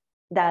like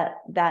that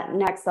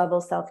next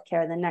level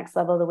self-care, the next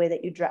level, the way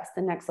that you dress,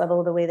 the next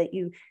level, the way that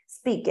you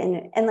speak,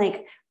 and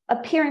like,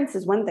 appearance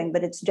is one thing,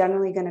 but it's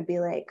generally going to be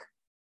like,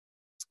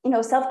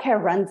 self-care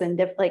runs in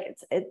different, like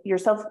your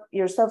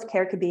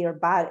self-care could be your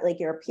body, like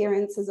your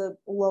appearance is a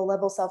low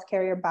level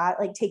self-care, your body,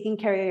 like taking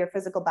care of your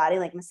physical body,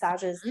 like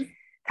massages,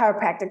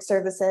 chiropractic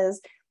services,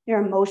 your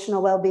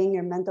emotional well-being,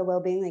 your mental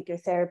well-being, like your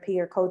therapy,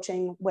 your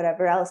coaching,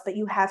 whatever else. But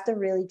you have to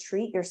really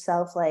treat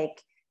yourself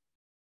like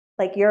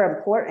you're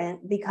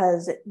important,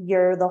 because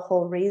you're the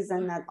whole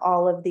reason that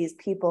all of these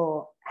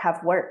people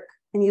have work,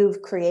 and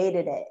you've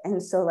created it.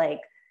 And so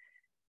like,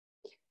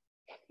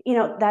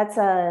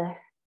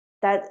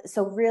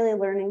 so really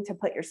learning to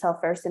put yourself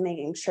first and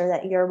making sure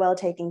that you're well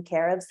taken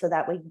care of, so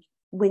that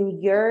when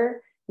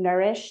you're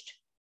nourished,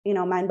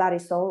 mind, body,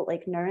 soul,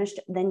 like nourished,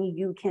 then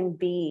you can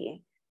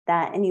be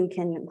that, and you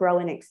can grow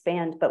and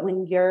expand. But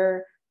when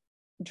you're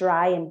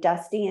dry and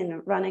dusty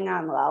and running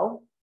on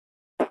low,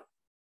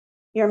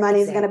 your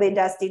money's going to be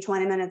dusty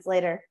 20 minutes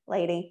later,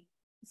 lady.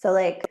 So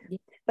like,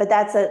 but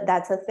that's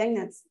a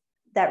thing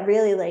that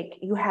really, like,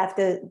 you have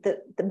to,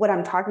 what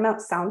I'm talking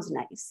about sounds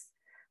nice,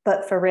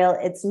 but for real,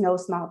 it's no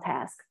small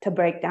task to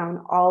break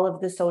down all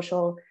of the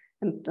social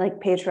like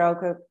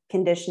patriarchal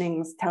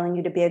conditionings telling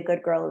you to be a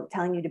good girl,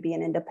 telling you to be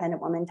an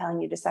independent woman,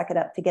 telling you to suck it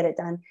up, to get it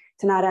done,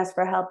 to not ask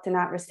for help, to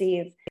not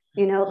receive,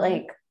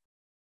 like,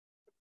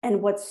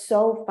 and what's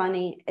so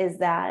funny is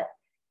that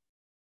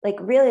like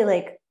really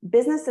like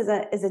business is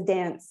a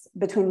dance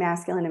between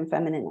masculine and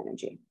feminine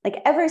energy.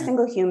 Like every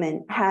single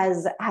human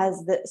has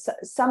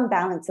some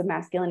balance of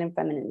masculine and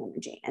feminine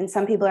energy. And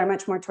some people are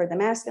much more toward the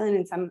masculine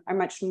and some are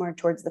much more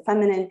towards the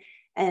feminine,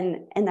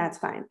 and that's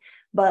fine.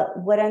 But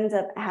what ends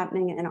up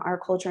happening in our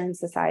culture and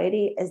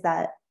society is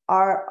that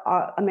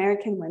our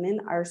American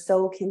women are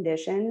so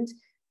conditioned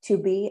to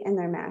be in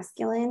their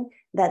masculine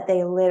that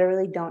they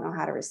literally don't know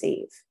how to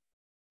receive.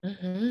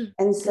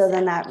 And so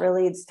then that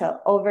leads to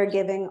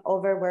overgiving,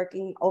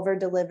 overworking, over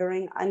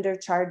delivering,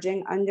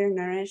 undercharging,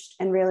 undernourished,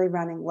 and really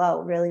running low,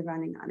 really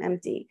running on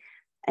empty,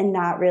 and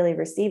not really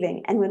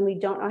receiving. And when we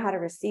don't know how to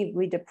receive,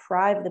 we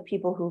deprive the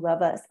people who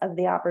love us of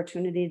the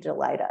opportunity to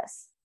delight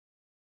us.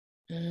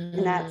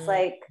 And that's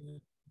like,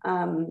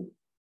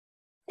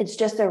 it's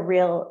just a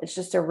real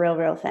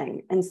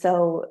thing. And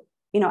so,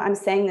 I'm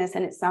saying this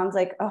and it sounds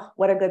like, oh,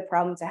 what a good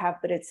problem to have,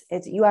 but it's,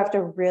 you have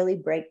to really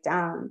break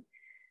down,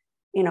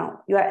 you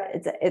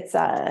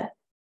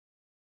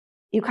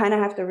kind of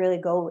have to really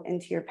go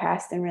into your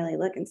past and really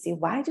look and see,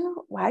 why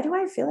do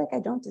I feel like I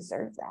don't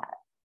deserve that?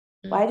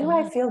 Why do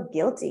I feel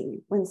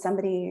guilty when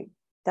somebody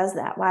does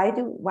that? Why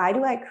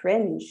do I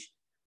cringe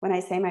when I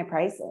say my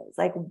prices?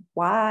 Like,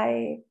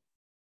 why?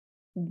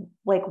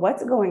 Like,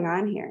 what's going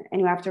on here? And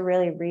you have to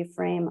really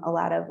reframe a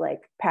lot of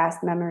like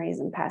past memories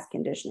and past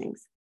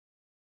conditionings.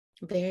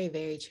 Very,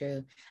 very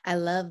true. I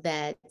love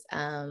that.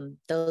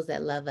 Those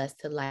that love us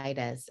to light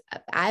us.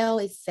 I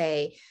always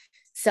say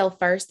self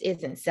first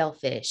isn't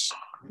selfish.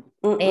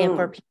 And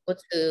for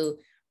people to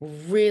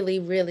really,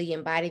 really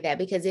embody that,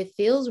 because it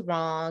feels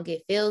wrong.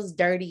 It feels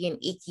dirty and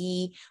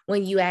icky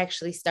when you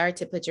actually start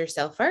to put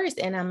yourself first.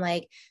 And I'm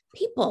like,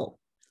 people,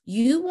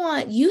 you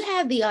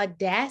have the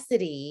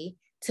audacity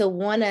to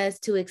want us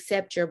to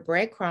accept your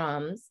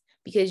breadcrumbs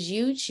because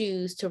you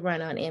choose to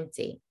run on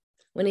empty.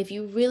 When if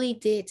you really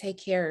did take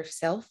care of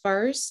self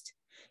first,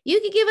 you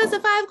could give us a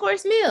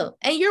 5-course meal.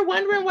 And you're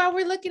wondering why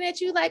we're looking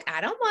at you like, I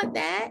don't want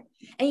that.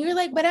 And you're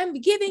like, but I'm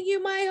giving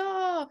you my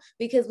all,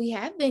 because we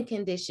have been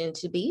conditioned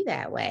to be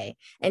that way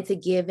and to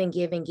give and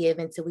give and give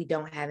until we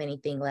don't have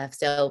anything left.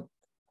 So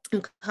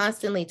I'm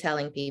constantly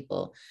telling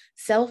people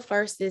self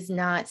first is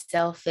not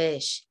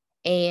selfish,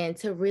 and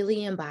to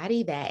really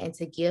embody that and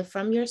to give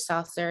from your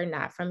saucer,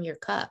 not from your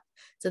cup,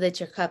 so that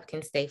your cup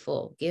can stay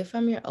full. Give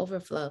from your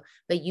overflow,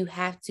 but you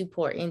have to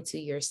pour into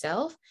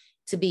yourself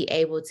to be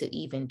able to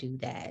even do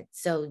that.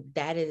 So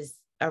that is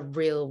a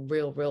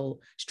real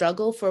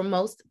struggle for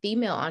most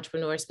female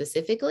entrepreneurs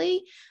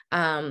specifically.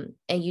 And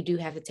you do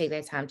have to take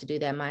that time to do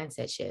that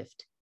mindset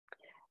shift.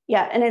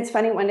 Yeah. And it's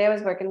funny, one day I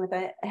was working with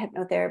a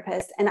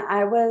hypnotherapist and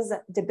I was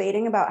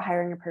debating about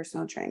hiring a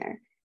personal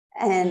trainer,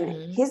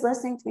 and he's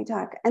listening to me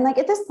talk. And like,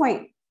 at this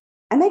point,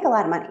 I make a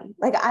lot of money.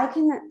 Like I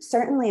can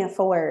certainly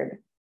afford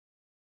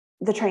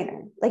the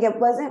trainer. Like it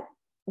wasn't,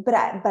 but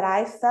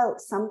I felt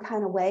some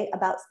kind of way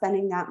about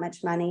spending that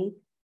much money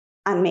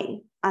on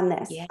me, on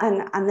this,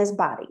 on this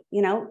body,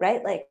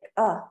 right? Like,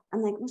 oh,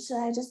 I'm like, well,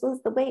 should I just lose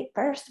the weight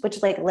first?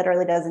 Which like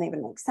literally doesn't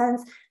even make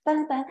sense.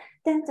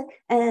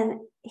 And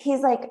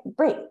he's like,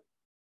 Brie,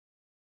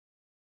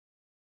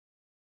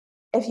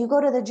 if you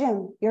go to the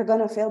gym, you're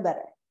going to feel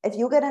better. If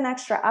you get an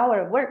extra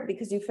hour of work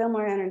because you feel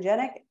more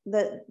energetic,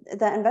 the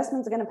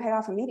investment's going to pay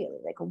off immediately.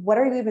 Like, what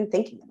are you even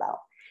thinking about?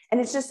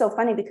 And it's just so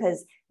funny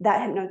because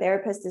that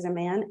hypnotherapist is a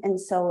man. And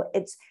so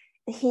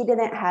he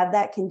didn't have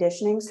that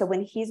conditioning. So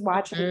when he's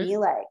watching me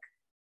like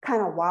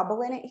kind of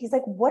wobble in it, he's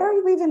like, what are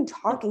you even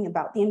talking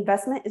about? The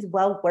investment is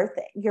well worth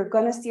it. You're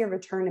going to see a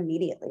return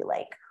immediately.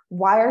 Like,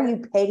 why are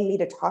you paying me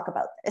to talk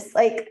about this?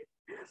 Like,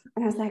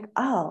 and I was like,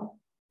 oh,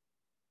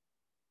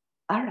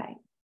 all right.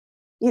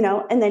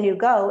 And then you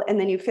go and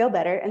then you feel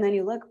better and then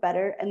you look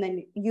better and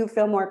then you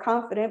feel more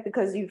confident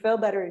because you feel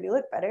better and you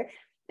look better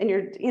and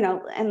you're,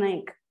 and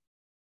like,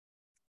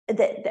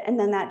 and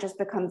then that just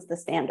becomes the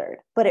standard.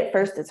 But at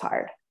first it's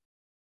hard.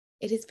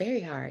 It is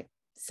very hard.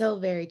 So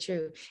very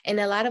true. And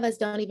a lot of us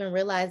don't even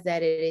realize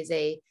that it is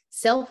a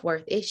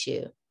self-worth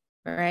issue,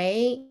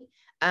 right?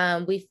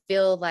 We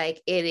feel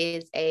like it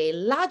is a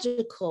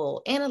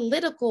logical,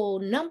 analytical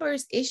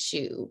numbers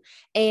issue.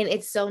 And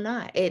it's so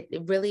not. It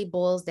really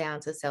boils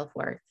down to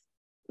self-worth.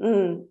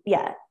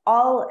 Yeah.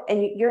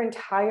 And your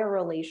entire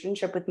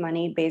relationship with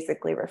money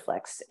basically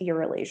reflects your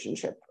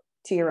relationship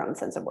to your own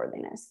sense of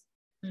worthiness.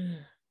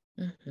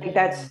 Like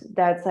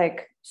that's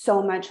like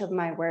so much of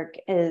my work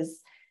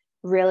is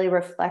really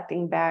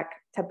reflecting back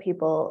to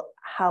people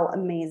how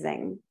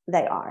amazing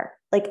they are.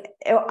 Like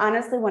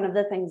honestly, one of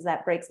the things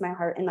that breaks my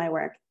heart in my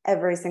work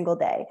every single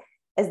day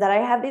is that I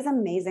have these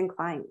amazing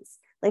clients,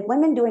 like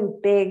women doing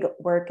big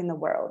work in the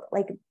world.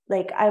 Like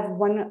I've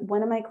one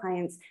of my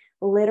clients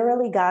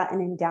literally got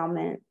an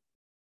endowment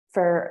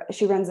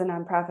she runs a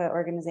nonprofit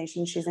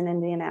organization. She's in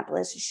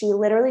Indianapolis. She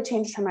literally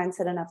changed her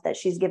mindset enough that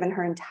she's given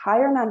her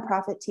entire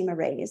nonprofit team a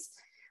raise.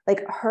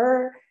 Like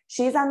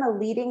she's on the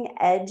leading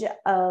edge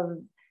of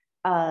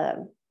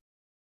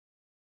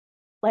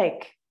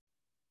like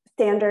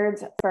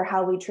standards for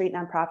how we treat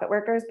nonprofit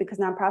workers, because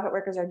nonprofit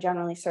workers are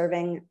generally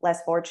serving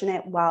less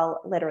fortunate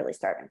while literally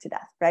starving to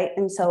death, right?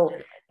 And so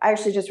I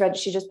actually just read,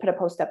 she just put a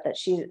post up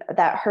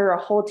that her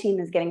whole team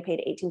is getting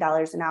paid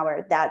 $18 an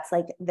hour. That's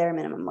like their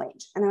minimum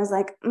wage. And I was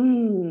like,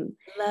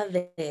 love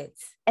it.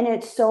 And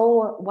it's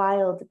so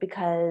wild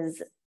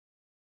because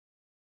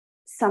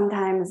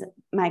sometimes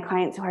my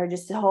clients who are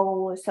just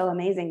so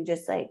amazing,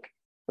 just like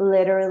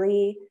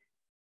literally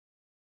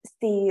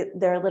see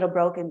their little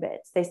broken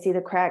bits. They see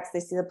the cracks.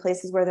 They see the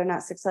places where they're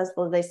not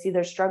successful. They see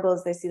their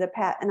struggles. They see the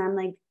path. And I'm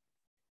like,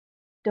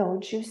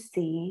 don't you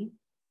see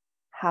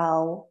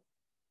how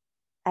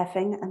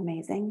effing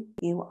amazing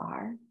you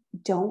are?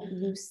 Don't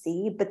you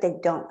see? But they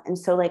don't. And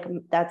so like,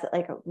 that's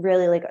like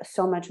really like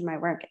so much of my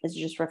work is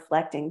just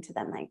reflecting to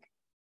them like,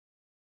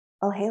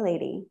 oh, hey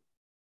lady,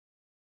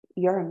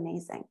 you're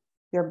amazing.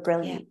 You're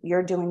brilliant. Yeah.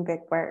 You're doing big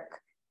work.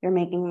 You're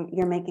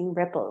making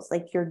ripples.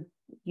 Like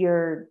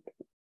you're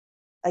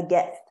a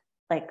gift,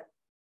 like,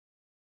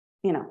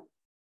 you know,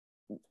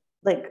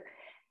 like,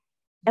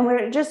 and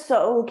we're just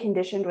so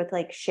conditioned with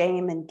like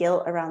shame and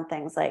guilt around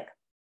things like,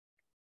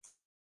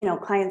 you know,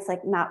 clients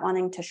like not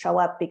wanting to show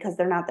up because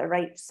they're not the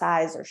right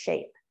size or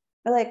shape.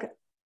 They're like,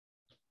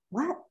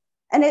 what?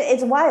 And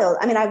it's wild.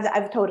 I mean,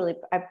 I've totally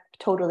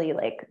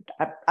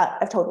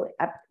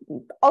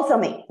also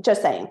me,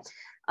 just saying.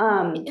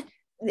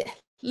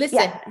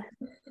 Listen.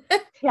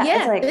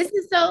 Yeah, like, this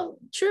is so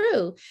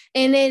true.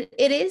 And it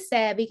is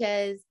sad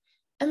because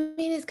I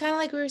mean, it's kind of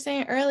like we were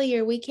saying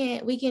earlier, we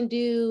can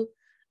do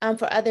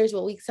for others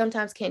what we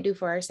sometimes can't do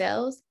for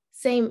ourselves.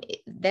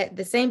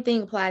 The same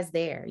thing applies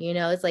there. You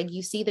know, it's like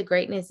you see the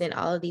greatness in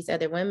all of these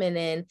other women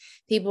and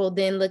people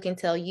then look and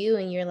tell you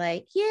and you're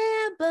like,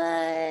 yeah,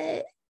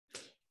 but,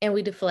 and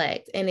we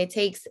deflect. And it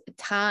takes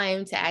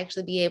time to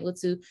actually be able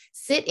to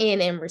sit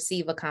in and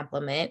receive a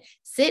compliment,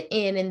 sit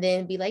in and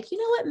then be like, you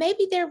know what,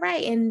 maybe they're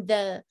right. And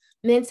the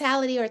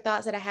mentality or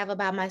thoughts that I have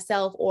about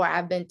myself or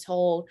I've been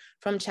told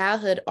from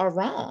childhood are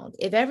wrong.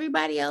 If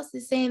everybody else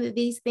is saying that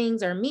these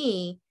things are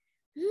me,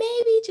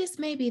 maybe, just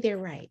maybe they're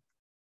right.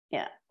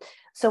 Yeah.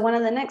 So one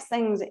of the next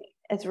things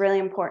it's really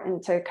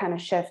important to kind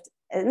of shift,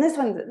 and this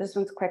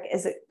one's quick,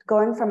 is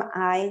going from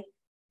I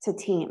to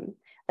team.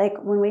 Like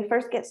when we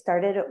first get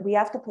started, we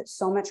have to put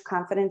so much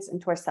confidence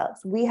into ourselves.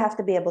 We have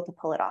to be able to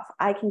pull it off.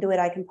 I can do it.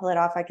 I can pull it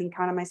off. I can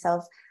count on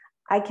myself.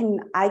 I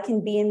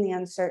can be in the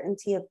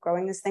uncertainty of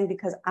growing this thing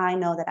because I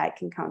know that I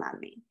can count on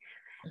me.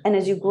 And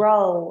as you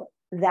grow,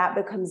 that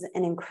becomes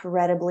an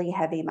incredibly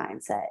heavy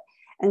mindset.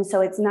 And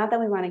so it's not that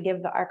we want to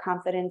give our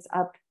confidence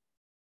up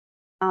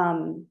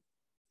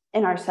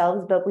in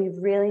ourselves, but we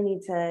really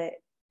need to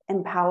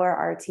empower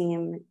our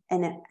team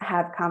and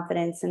have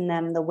confidence in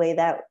them the way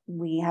that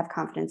we have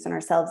confidence in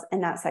ourselves,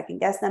 and not second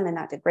guess them and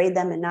not degrade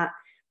them and not,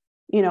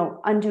 you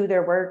know, undo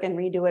their work and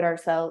redo it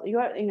ourselves. You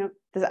know,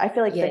 I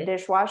feel like the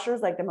dishwasher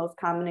is like the most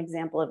common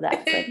example of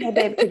that. It's like, hey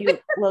babe, could you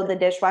load the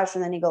dishwasher?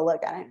 And then you go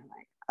look at it and you're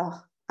like,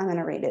 oh, I'm going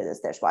to redo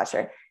this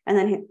dishwasher. And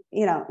then,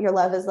 you know, your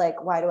love is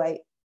like, why do I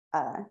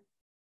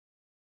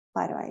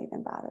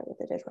even bother with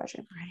the dishwasher?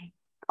 Right.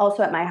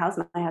 Also at my house,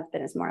 my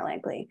husband is more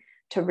likely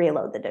to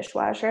reload the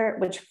dishwasher,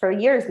 which for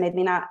years made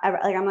me not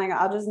like, I'm like,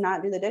 I'll just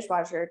not do the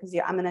dishwasher because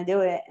I'm going to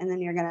do it. And then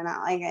you're going to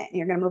not like it. And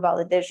you're going to move all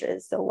the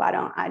dishes. So why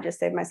don't I just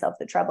save myself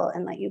the trouble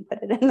and let you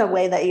put it in the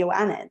way that you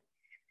wanted,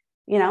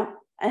 you know?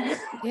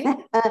 Yeah.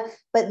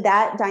 But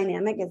that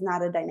dynamic is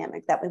not a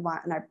dynamic that we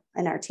want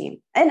in our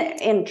team.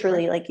 And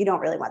truly, like, you don't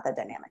really want that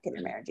dynamic in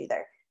your marriage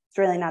either. It's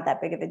really not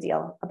that big of a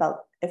deal about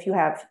if you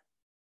have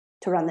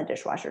to run the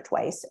dishwasher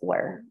twice,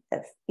 or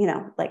if, you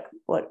know, like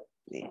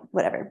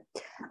whatever.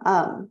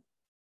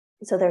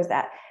 So there's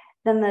that.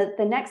 Then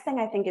the next thing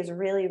I think is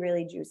really,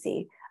 really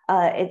juicy.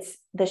 It's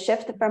the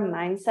shift from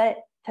mindset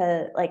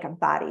to like a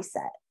body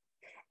set.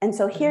 And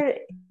so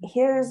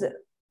here's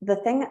the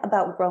thing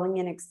about growing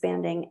and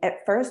expanding.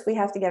 At first, we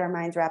have to get our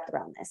minds wrapped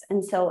around this.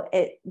 And so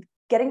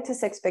getting to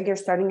 6 figures,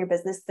 starting your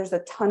business, there's a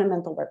ton of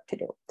mental work to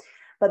do.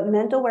 But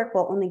mental work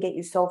will only get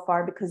you so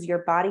far because your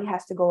body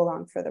has to go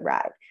along for the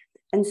ride.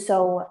 And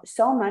so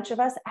much of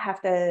us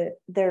have to,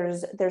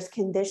 there's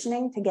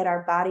conditioning to get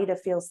our body to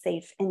feel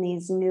safe in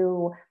these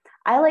new,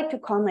 I like to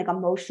call them like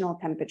emotional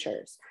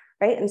temperatures,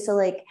 right? And so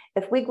like,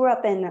 if we grew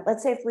up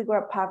let's say if we grew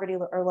up poverty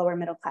or lower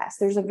middle class,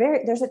 there's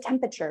a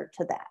temperature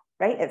to that,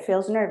 right? It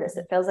feels nervous.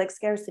 It feels like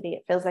scarcity.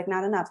 It feels like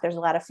not enough. There's a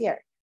lot of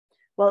fear.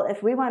 Well,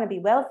 if we want to be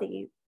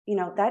wealthy, you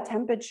know, that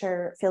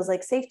temperature feels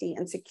like safety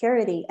and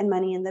security and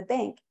money in the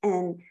bank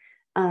and,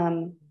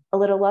 a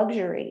little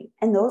luxury.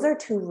 And those are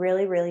two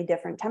really, really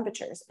different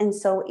temperatures. And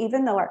so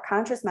even though our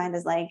conscious mind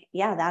is like,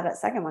 yeah, that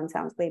second one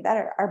sounds way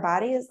better, our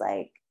body is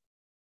like,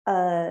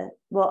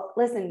 well,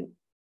 listen.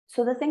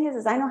 So the thing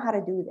is I know how to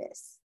do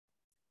this.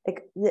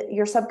 Like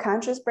your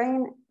subconscious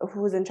brain,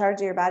 who's in charge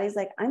of your body, is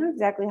like, I know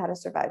exactly how to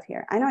survive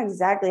here. I know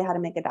exactly how to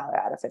make $1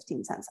 out of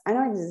 15 cents. I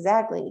know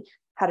exactly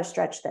how to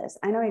stretch this.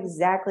 I know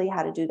exactly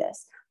how to do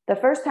this. The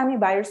first time you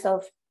buy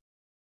yourself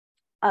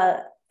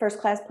first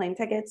class plane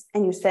tickets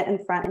and you sit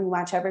in front and you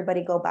watch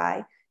everybody go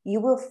by, you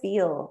will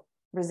feel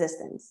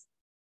resistance.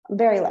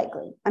 Very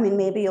likely. I mean,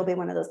 maybe you'll be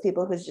one of those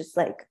people who's just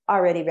like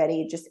already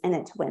ready, just in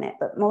it to win it.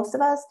 But most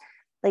of us,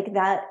 like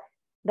that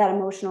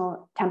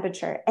emotional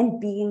temperature and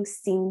being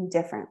seen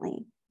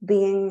differently,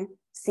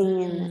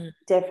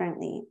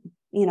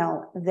 you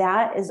know,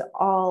 that is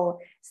all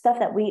stuff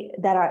that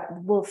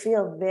will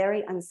feel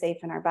very unsafe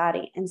in our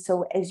body. And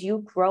so as you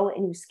grow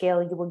and you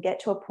scale, you will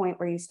get to a point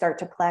where you start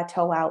to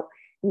plateau out.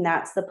 And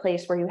that's the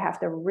place where you have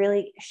to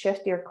really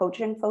shift your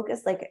coaching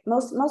focus. Like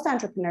most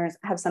entrepreneurs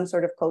have some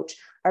sort of coach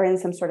or in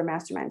some sort of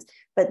masterminds,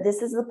 but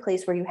this is the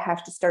place where you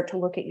have to start to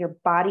look at your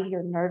body,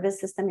 your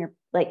nervous system, your,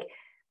 like,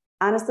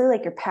 honestly,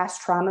 like your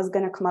past trauma is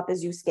going to come up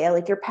as you scale.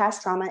 Like your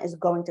past trauma is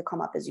going to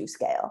come up as you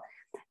scale.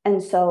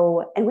 And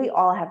so, and we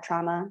all have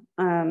trauma.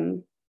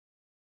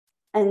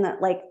 And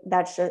that, like,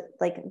 that's a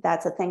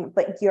thing,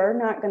 but you're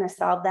not going to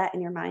solve that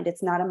in your mind.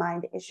 It's not a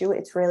mind issue.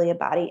 It's really a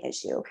body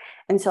issue.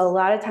 And so a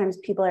lot of times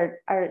people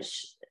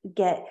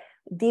get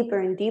deeper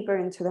and deeper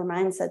into their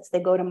mindsets.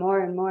 They go to more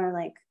and more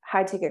like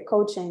high ticket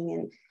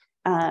coaching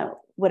and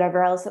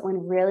whatever else,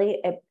 when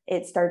really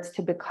it starts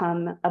to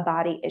become a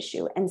body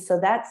issue. And so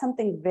that's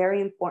something very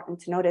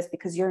important to notice,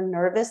 because your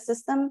nervous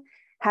system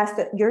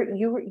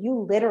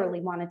you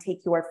literally want to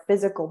take your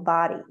physical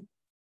body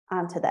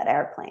onto that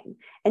airplane,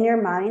 and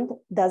your mind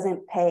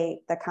doesn't pay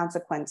the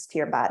consequence to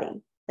your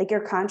body. Like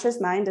your conscious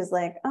mind is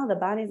like, oh, the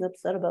body's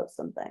upset about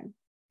something,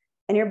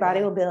 and your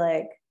body will be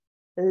like,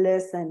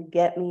 listen,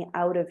 get me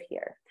out of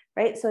here,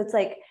 right? So it's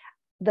like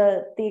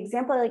the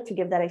example I like to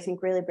give that I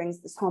think really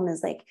brings this home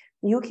is like,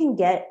 you can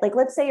get, like,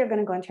 let's say you're going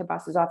to go into your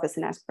boss's office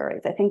and ask for a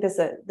raise. I think this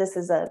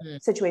is a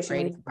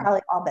situation we've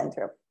probably all been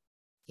through.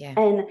 Yeah.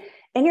 And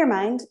in your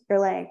mind, you're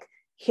like,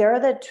 here are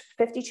the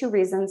 52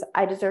 reasons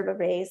I deserve a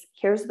raise.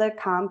 Here's the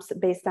comps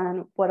based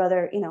on what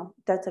other,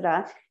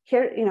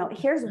 Here,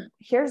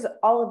 here's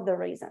all of the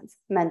reasons,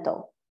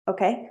 mental.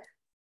 Okay.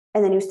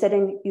 And then you sit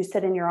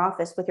in your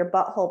office with your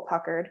butthole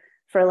puckered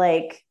for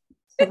like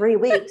 3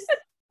 weeks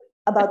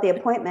about the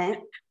appointment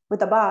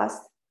with the boss,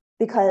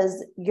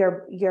 because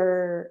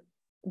your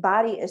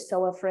body is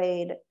so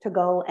afraid to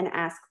go and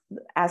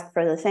ask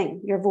for the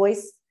thing. Your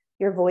voice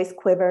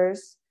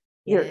quivers.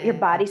 Your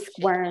body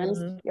squirms,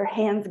 your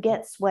hands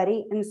get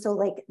sweaty. And so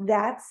like,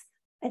 that's,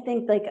 I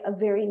think, like a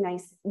very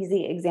nice,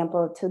 easy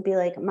example to be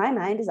like, my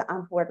mind is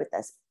on board with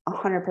this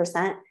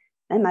 100%.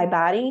 And my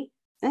body,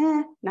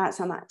 not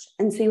so much.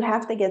 And so you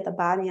have to get the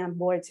body on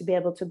board to be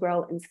able to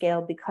grow and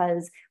scale,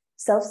 because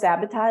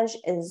self-sabotage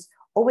is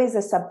always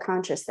a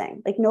subconscious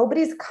thing. Like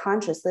nobody's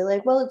consciously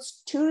like, well,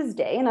 it's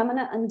Tuesday and I'm going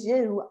to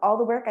undo all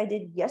the work I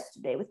did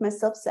yesterday with my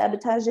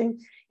self-sabotaging,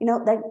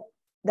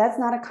 that's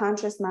not a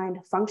conscious mind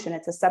function.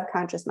 It's a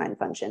subconscious mind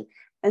function.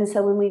 And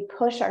so when we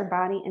push our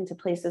body into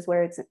places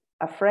where it's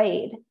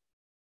afraid,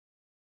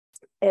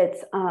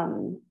 it's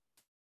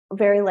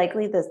very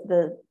likely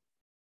the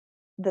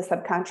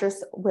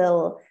subconscious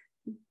will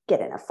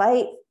get in a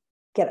fight,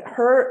 get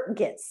hurt,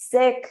 get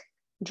sick,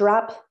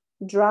 drop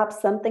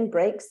something,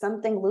 break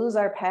something, lose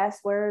our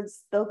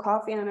passwords, spill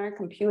coffee on our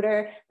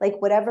computer, like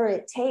whatever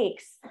it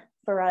takes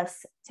for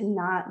us to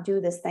not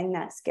do this thing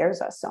that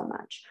scares us so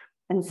much.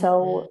 And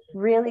so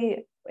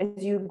really,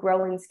 as you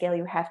grow and scale,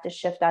 you have to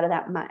shift out of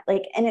that mind.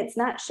 Like, and it's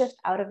not shift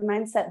out of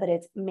mindset, but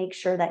it's make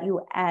sure that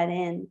you add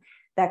in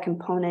that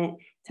component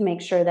to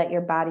make sure that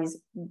your body's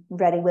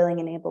ready,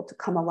 willing, and able to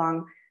come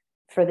along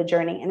for the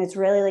journey. And it's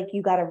really like,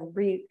 you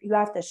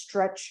have to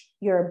stretch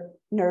your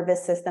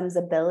nervous system's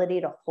ability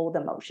to hold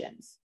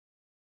emotions.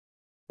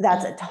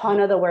 That's a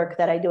ton of the work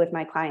that I do with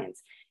my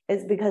clients,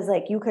 is because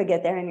like you could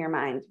get there in your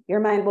mind.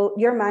 Your mind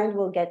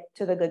will get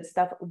to the good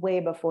stuff way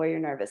before your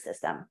nervous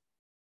system.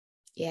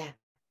 Yeah,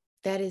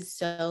 that is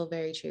so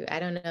very true. I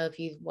don't know if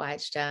you've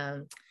watched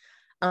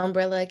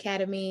Umbrella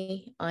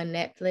Academy on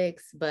Netflix,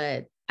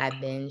 but I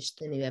binged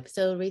the new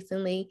episode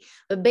recently.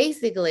 But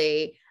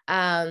basically,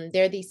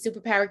 there are these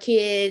superpower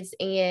kids,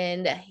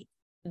 and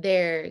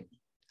their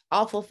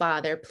awful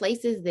father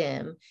places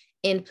them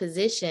in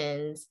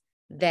positions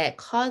that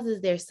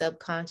causes their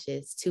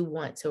subconscious to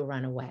want to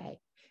run away,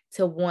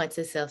 to want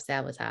to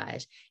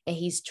self-sabotage. And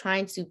he's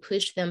trying to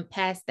push them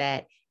past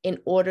that in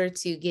order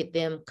to get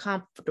them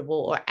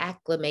comfortable or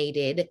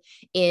acclimated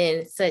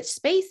in such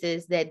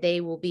spaces that they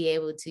will be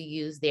able to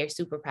use their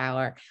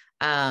superpower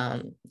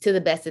to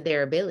the best of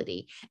their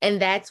ability.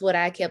 And that's what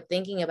I kept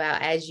thinking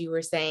about as you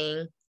were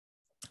saying,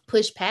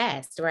 push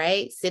past,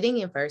 right? Sitting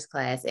in first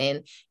class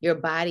and your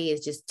body is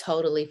just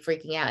totally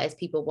freaking out as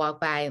people walk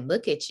by and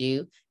look at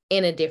you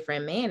in a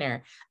different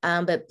manner.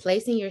 But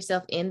placing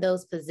yourself in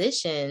those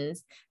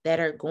positions that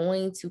are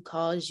going to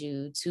cause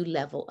you to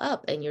level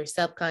up, and your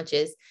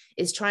subconscious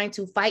is trying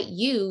to fight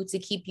you to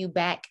keep you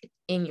back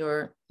in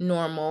your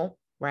normal,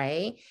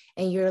 right?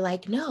 And you're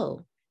like,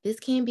 no, this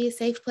can be a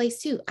safe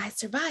place too. I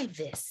survived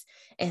this,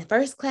 and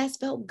first class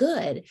felt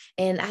good.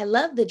 And I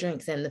love the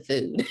drinks and the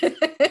food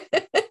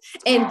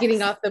and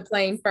getting off the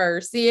plane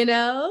first,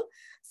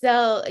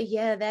 So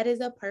yeah, that is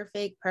a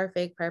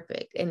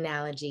perfect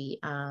analogy.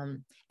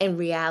 And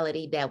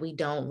reality that we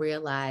don't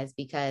realize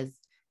because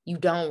you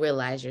don't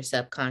realize your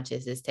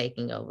subconscious is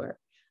taking over.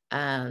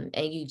 And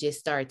you just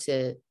start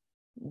to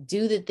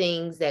do the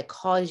things that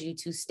cause you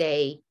to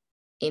stay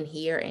in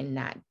here and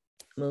not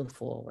move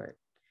forward.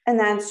 And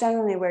that's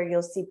generally where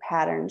you'll see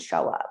patterns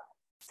show up.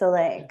 So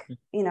like, Mhm.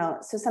 you know,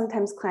 so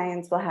sometimes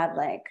clients will have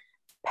like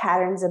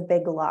patterns of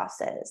big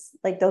losses.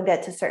 Like they'll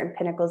get to certain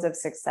pinnacles of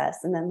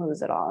success and then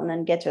lose it all, and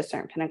then get to a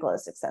certain pinnacle of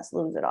success,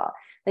 lose it all.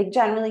 Like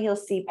generally you'll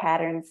see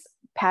patterns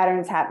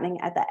happening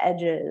at the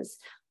edges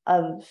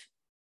of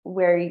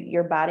where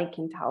your body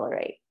can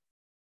tolerate.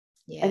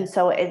 Yeah. And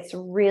so it's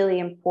really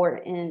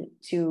important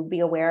to be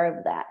aware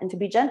of that and to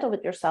be gentle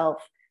with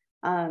yourself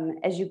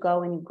as you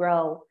go and you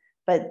grow.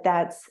 But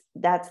that's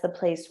the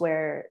place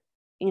where,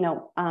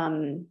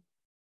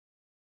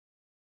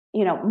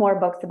 more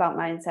books about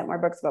mindset, more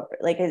books about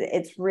like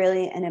it's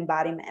really an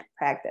embodiment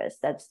practice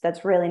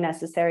that's really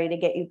necessary to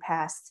get you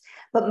past.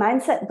 But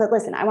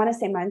listen, I want to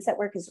say mindset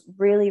work is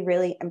really,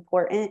 really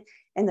important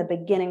in the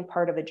beginning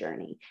part of a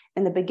journey.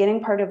 In the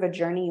beginning part of a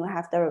journey, you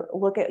have to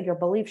look at your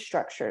belief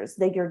structures,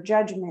 your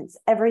judgments,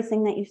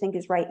 everything that you think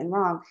is right and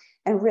wrong,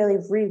 and really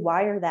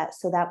rewire that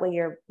so that way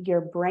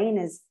your brain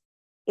is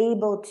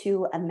able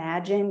to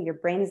imagine, your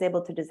brain is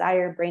able to desire,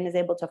 your brain is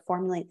able to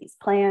formulate these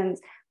plans.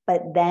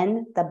 But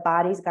then the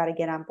body's got to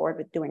get on board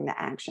with doing the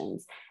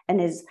actions.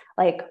 And is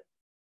like,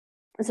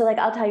 so like,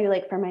 I'll tell you,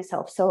 like for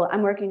myself, so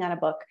I'm working on a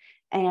book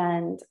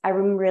and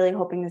I'm really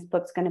hoping this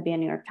book's going to be a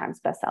New York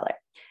Times bestseller.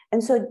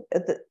 And so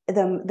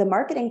the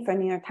marketing for a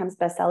New York Times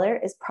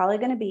bestseller is probably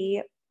going to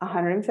be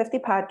 150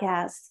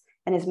 podcasts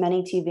and as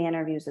many TV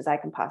interviews as I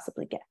can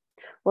possibly get.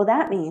 Well,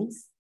 that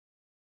means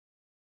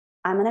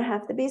I'm going to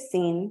have to be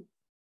seen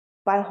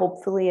by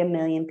hopefully 1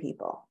 million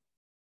people.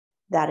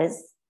 That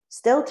is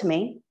still to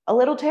me a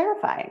little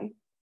terrifying.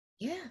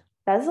 Yeah.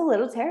 That's a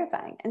little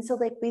terrifying. And so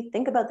like we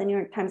think about the New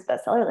York Times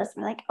bestseller list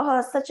and we're like, oh,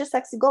 it's such a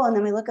sexy goal. And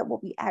then we look at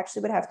what we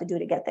actually would have to do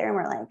to get there. And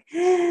we're like,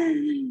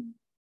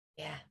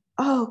 yeah,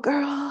 oh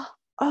girl,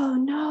 oh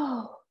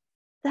no,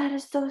 that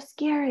is so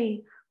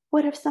scary.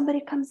 What if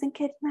somebody comes and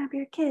kidnap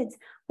your kids?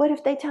 What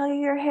if they tell you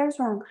your hair's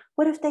wrong?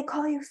 What if they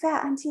call you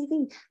fat on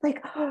TV?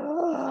 Like,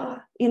 right.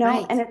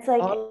 and it's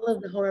like all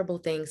of the horrible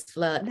things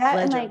flood that.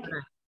 And your like,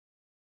 mind.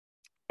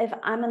 if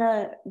I'm going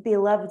to be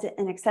loved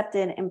and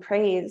accepted and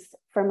praised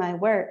for my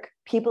work,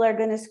 people are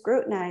going to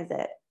scrutinize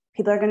it.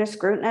 People are going to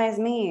scrutinize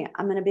me.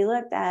 I'm going to be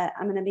looked at.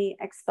 I'm going to be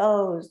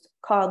exposed,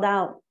 called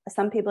out.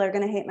 Some people are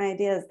going to hate my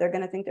ideas. They're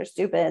going to think they're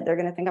stupid. They're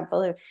going to think I'm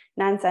full of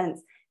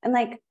nonsense. And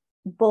like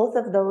both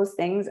of those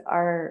things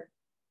are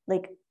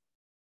like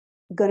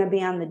going to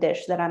be on the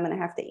dish that I'm going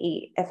to have to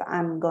eat if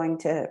I'm going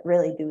to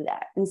really do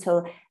that. And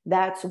so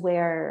that's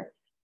really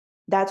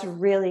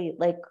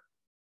like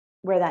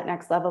where that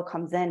next level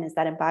comes in, is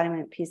that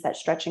embodiment piece, that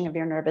stretching of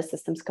your nervous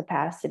system's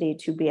capacity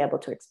to be able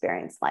to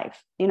experience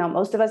life.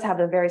 Most of us have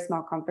a very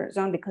small comfort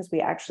zone because we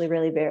actually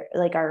really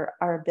like our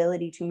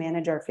ability to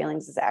manage our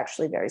feelings is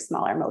actually very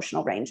small. Our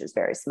emotional range is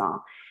very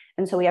small.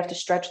 And so we have to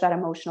stretch that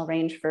emotional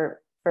range for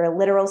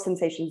literal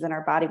sensations in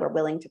our body we're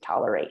willing to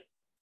tolerate.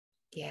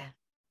 Yeah.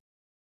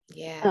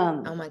 Yeah.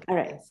 Oh my goodness. All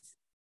right.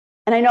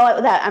 And I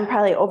know that I'm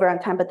probably over on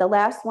time, but the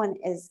last one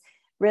is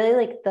really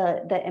like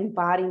the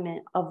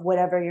embodiment of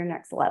whatever your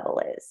next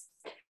level is.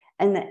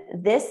 And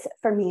this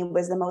for me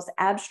was the most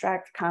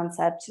abstract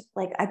concept.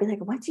 Like I'd be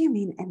like, what do you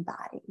mean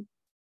embody?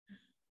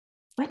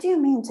 What do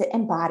you mean to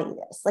embody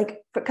this? Like,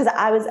 because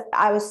I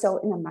was so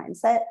in the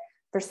mindset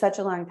for such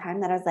a long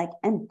time that I was like,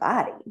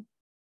 embody.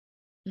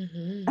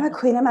 Mm-hmm. I'm a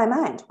queen in my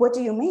mind. What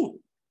do you mean?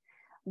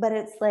 But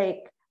it's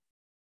like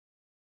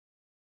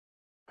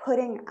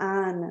putting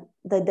on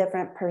the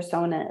different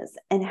personas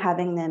and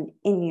having them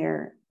in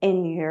your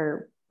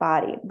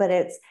body. But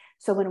it's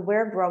so when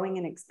we're growing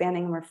and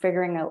expanding, we're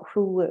figuring out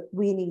who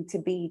we need to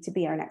be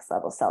our next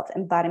level self,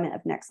 embodiment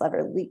of next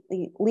level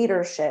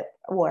leadership,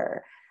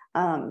 or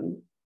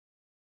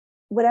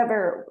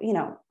whatever,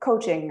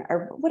 coaching,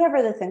 or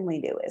whatever the thing we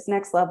do is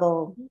next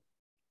level.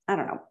 I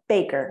don't know,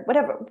 baker,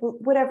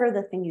 whatever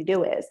the thing you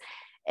do is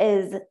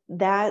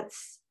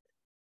that's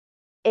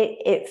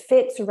it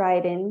fits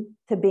right in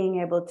to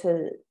being able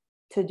to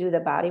do the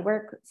body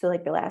work. So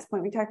like the last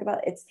point we talked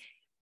about, it's,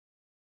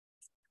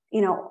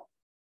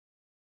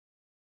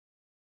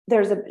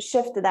 there's a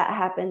shift that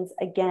happens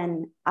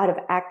again out of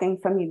acting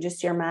from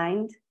just your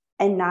mind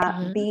and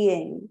not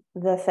being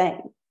the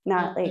thing,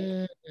 not like,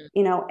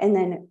 and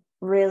then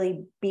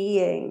really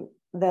being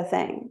the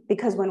thing.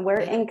 Because when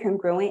we're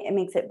incongruent, it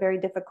makes it very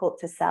difficult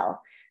to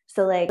sell.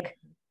 So like,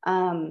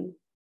 so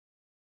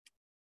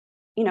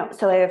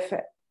if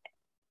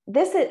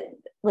this is,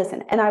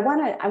 listen, and I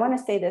want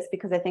to say this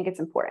because I think it's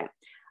important.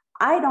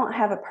 I don't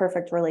have a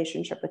perfect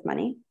relationship with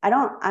money.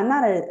 I'm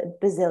not a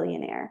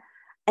bazillionaire,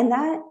 and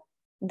that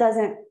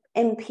doesn't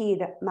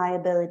impede my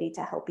ability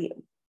to help you,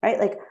 right?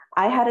 Like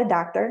I had a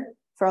doctor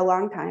for a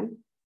long time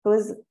who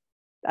was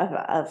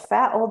a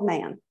fat old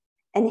man,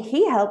 And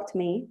he helped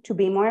me to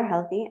be more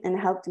healthy and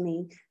helped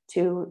me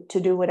to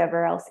do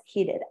whatever else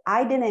he did.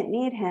 I didn't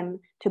need him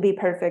to be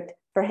perfect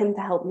for him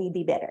to help me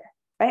be better.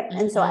 Right. Mm-hmm.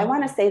 And so I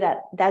want to say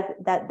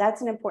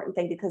that's an important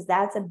thing, because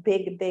that's a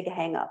big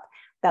hang up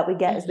that we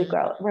get as we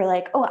grow. We're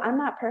like, oh, I'm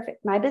not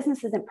perfect. My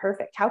business isn't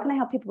perfect. How can I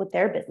help people with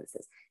their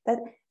businesses? And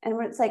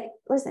it's like,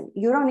 listen,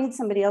 you don't need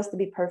somebody else to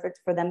be perfect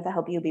for them to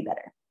help you be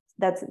better.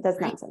 That's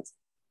right. Nonsense.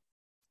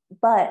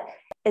 But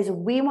as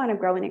we want to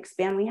grow and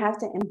expand, we have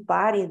to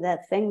embody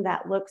that thing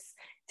that looks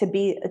to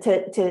be,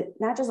 to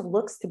not just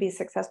looks to be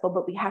successful,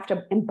 but we have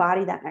to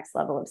embody that next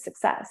level of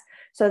success.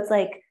 So it's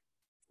like,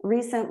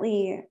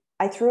 recently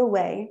I threw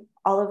away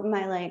all of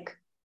my like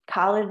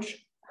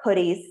college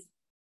hoodies,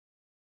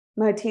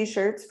 my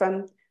t-shirts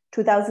from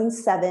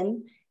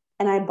 2007,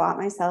 and I bought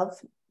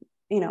myself,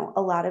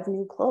 a lot of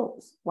new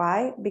clothes.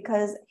 Why?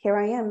 Because here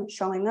I am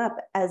showing up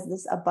as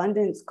this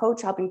abundance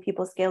coach, helping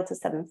people scale to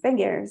 7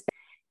 figures.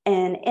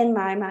 And in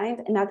my mind,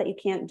 and not that you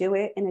can't do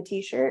it in a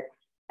t-shirt,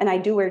 and I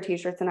do wear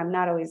t-shirts and I'm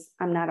not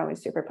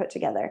always super put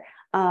together.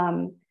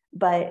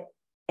 But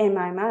in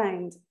my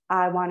mind,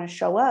 I want to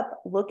show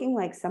up looking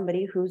like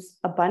somebody who's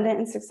abundant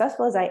and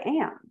successful as I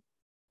am.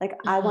 Like,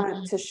 I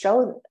want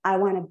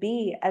to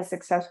be as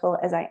successful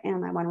as I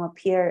am. I want to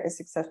appear as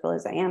successful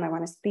as I am. I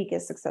want to speak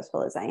as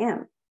successful as I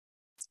am.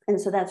 And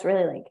so that's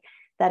really like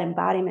that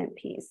embodiment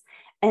piece.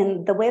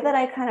 And the way that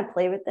I kind of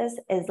play with this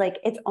is like,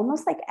 it's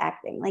almost like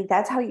acting. Like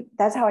that's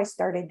how I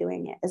started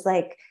doing it, is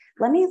like,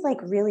 let me like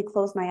really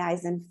close my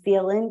eyes and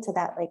feel into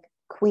that like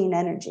queen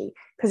energy,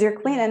 because your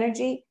queen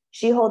energy,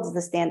 she holds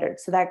the standard.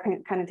 So that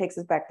kind of takes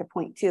us back to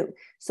point 2.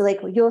 So like,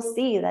 you'll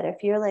see that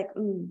if you're like,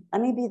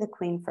 let me be the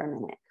queen for a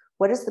minute.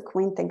 What does the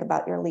queen think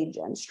about your lead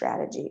gen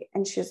strategy?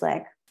 And she's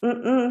like,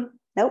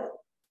 nope.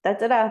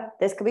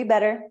 This could be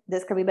better.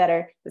 This could be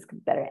better. This could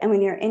be better. And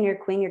when you're in your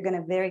queen, you're going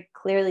to very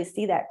clearly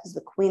see that, because the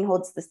queen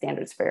holds the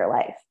standards for your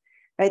life,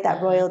 right?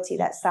 That royalty,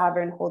 that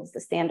sovereign holds the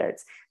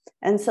standards.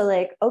 And so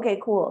like, okay,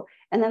 cool.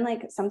 And then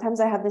like, sometimes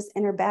I have this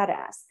inner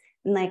badass,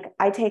 and like,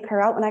 I take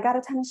her out when I got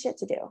a ton of shit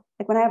to do.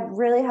 Like when I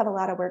really have a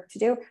lot of work to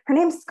do. Her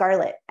name's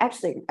Scarlett.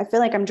 Actually, I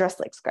feel like I'm dressed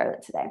like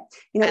Scarlett today.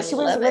 She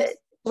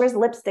wears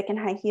lipstick and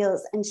high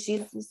heels, and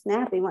she's the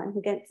snappy one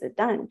who gets it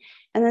done.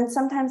 And then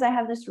sometimes I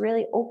have this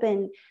really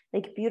open,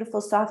 like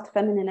beautiful, soft,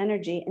 feminine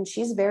energy, and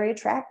she's very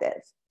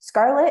attractive.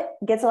 Scarlett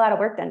gets a lot of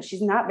work done.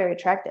 She's not very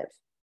attractive.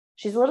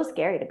 She's a little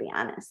scary, to be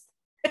honest.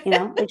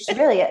 Like she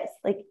really is.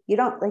 Like you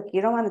don't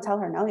want to tell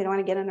her no. You don't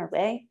want to get in her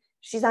way.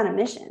 She's on a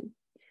mission.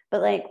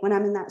 But like when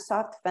I'm in that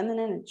soft,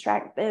 feminine,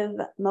 attractive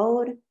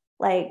mode,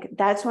 like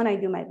that's when I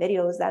do my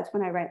videos. That's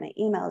when I write my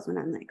emails. When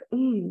I'm like,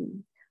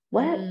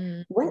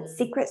 what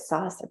secret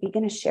sauce are we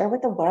going to share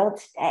with the world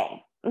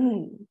today?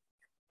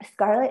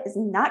 Scarlett is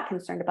not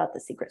concerned about the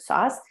secret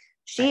sauce.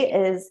 She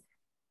is.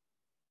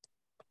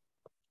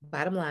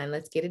 Bottom line,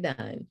 let's get it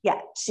done. Yeah,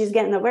 she's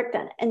getting the work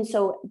done. And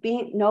so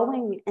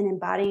knowing and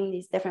embodying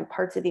these different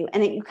parts of you,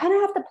 and you kind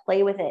of have to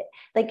play with it.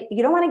 Like,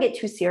 you don't want to get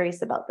too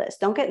serious about this.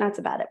 Don't get nuts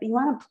about it. But you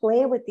want to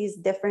play with these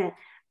different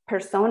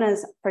personas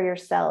for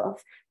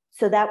yourself.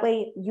 So that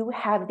way you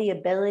have the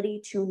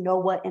ability to know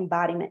what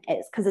embodiment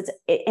is, because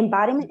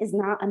embodiment is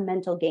not a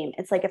mental game.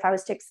 It's like if I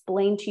was to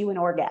explain to you an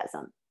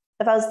orgasm,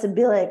 if I was to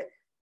be like,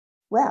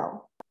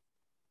 well,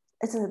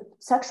 it's a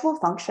sexual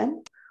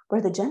function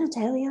where the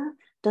genitalia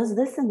does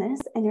this and this,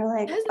 and you're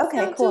like,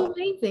 okay, cool.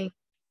 Amazing.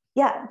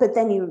 Yeah, but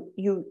then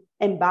you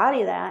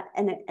embody that,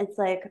 and it's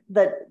like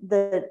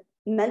the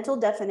mental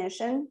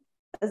definition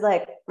is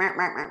like,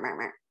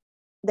 the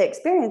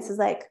experience is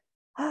like,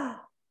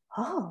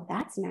 oh,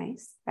 that's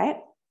nice, right?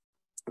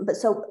 But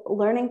so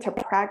learning to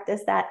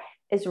practice that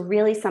is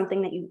really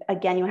something that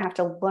you have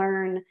to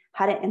learn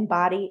how to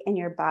embody in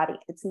your body.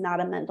 It's not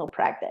a mental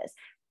practice.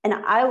 And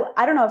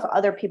I don't know if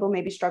other people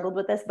maybe struggled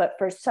with this, but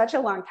for such a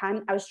long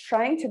time, I was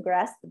trying to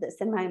grasp this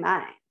in my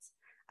mind.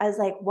 I was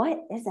like, what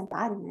is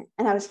embodiment?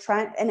 And I was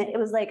trying, and it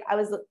was like, I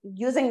was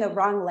using the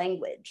wrong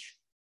language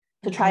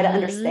to try to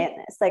understand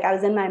this. Like, I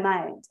was in my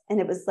mind,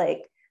 and it was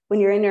like, when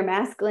you're in your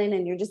masculine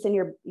and you're just in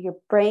your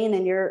brain,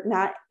 and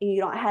you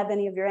don't have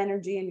any of your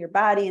energy in your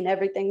body, and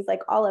everything's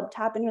like all up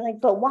top, and you're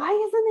like, but why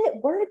isn't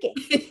it working?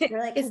 And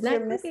you're like, it's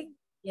not working.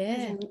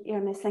 Yeah.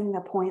 You're missing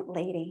the point,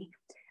 lady.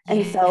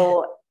 And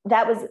so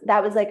that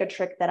was like a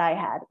trick that I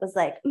had, was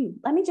like,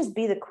 let me just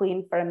be the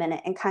queen for a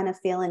minute and kind of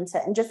feel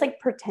into, and just like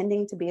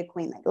pretending to be a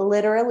queen, like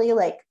literally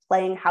like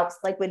playing house,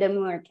 like we did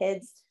when we were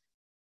kids.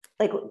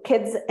 Like,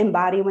 kids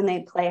embody when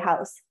they play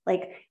house.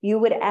 Like, you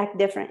would act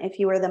different if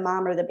you were the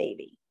mom or the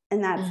baby.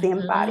 And that's the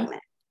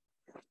embodiment.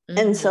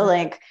 And so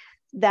like,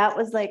 that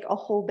was like a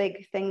whole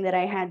big thing that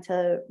I had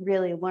to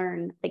really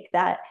learn, like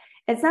that.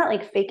 It's not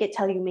like fake it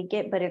till you make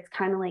it, but it's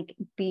kind of like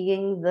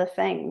being the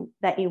thing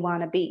that you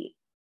want to be.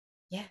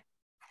 Yeah.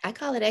 I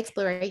call it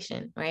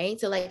exploration, right?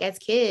 So like, as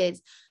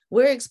kids,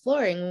 we're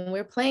exploring when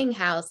we're playing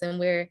house, and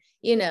we're,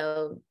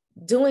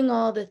 doing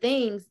all the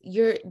things.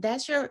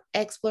 That's your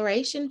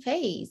exploration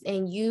phase,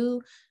 and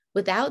you,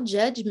 without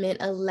judgment,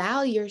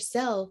 allow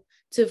yourself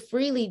to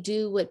freely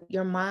do what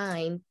your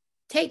mind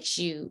takes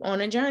you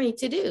on a journey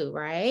to do,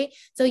 right?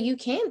 So you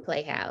can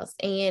play house,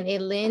 and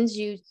it lends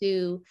you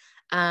to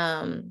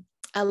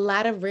a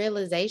lot of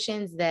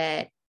realizations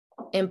that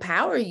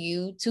empower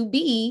you to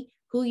be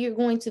who you're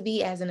going to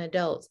be as an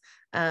adult.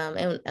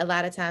 And a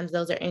lot of times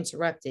those are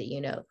interrupted,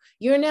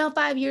 you're now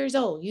 5 years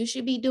old. You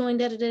should be doing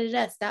da da da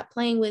da. Stop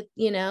playing with,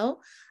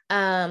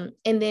 and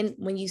then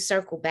when you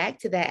circle back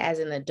to that as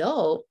an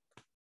adult,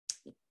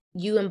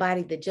 you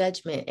embody the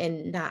judgment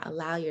and not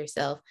allow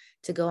yourself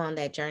to go on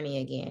that journey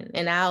again.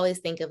 And I always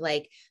think of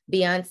like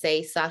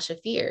Beyonce, Sasha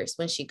Fierce,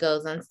 when she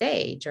goes on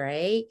stage,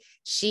 right?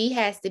 She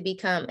has to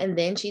become, and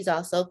then she's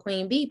also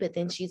Queen Bee, but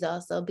then she's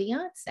also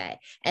Beyonce.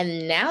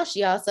 And now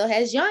she also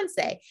has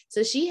Beyonce.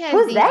 So she has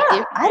Who's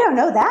that? I don't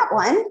know that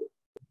one.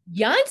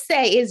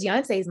 Beyonce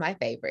is my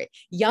favorite.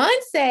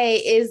 Beyonce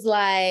is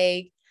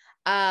like,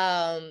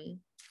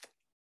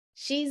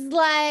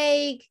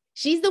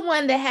 she's the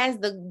one that has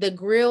the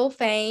grill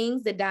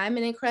fangs, the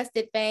diamond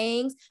encrusted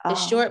fangs, the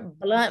short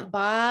blunt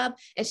bob,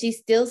 and she's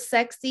still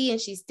sexy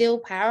and she's still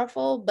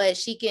powerful, but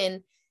she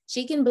can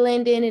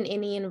blend in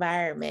any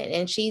environment.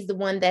 And she's the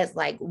one that's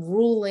like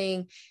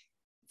ruling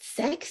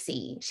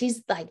sexy.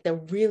 She's like the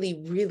really,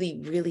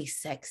 really, really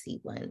sexy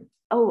one.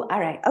 Oh, all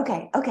right.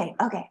 Okay.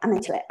 I'm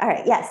into it. All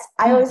right. Yes.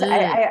 I love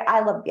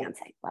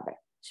Beyonce. Love her.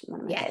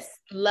 Yes.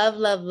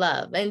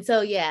 Love. And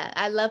so, yeah,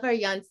 I love her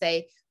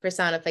Beyonce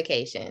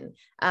personification.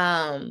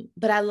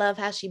 But I love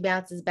how she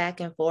bounces back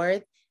and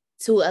forth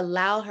to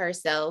allow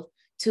herself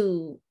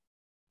to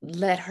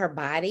let her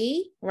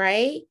body,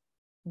 right,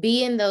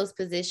 be in those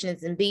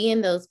positions and be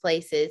in those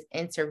places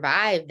and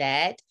survive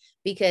that.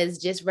 Because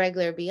just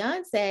regular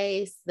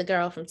Beyonce is the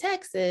girl from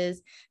Texas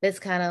that's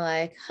kind of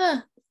like,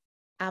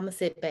 I'm gonna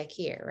sit back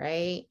here,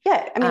 right?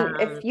 Yeah, I mean,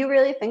 if you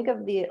really think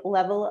of the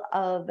level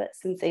of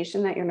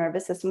sensation that your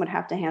nervous system would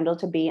have to handle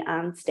to be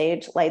on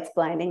stage, lights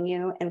blinding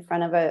you in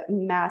front of a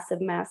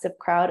massive, massive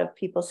crowd of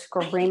people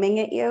screaming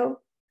at you.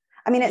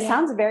 I mean, it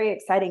sounds very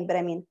exciting, but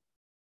I mean,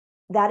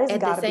 that has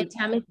got to be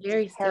time, it's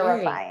very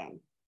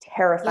terrifying.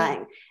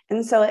 Yeah.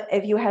 And so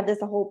if you had this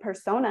whole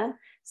persona,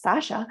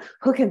 Sasha,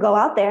 who could go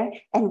out there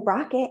and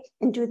rock it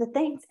and do the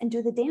things and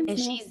do the dance and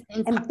she's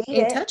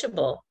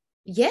untouchable.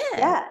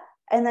 Yeah.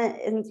 And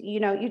then,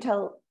 you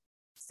tell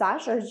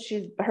Sasha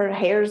her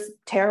hair's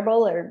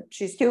terrible, or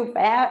she's too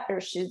fat,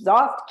 or she's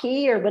off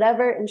key, or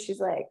whatever. And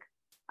she's like,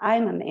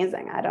 I'm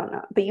amazing. I don't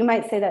know. But you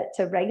might say that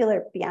to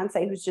regular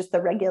Beyonce, who's just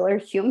a regular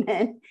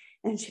human.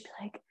 And she'd be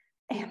like,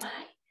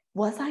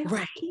 was I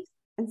off key?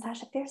 And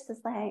Sasha Fierce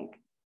is like,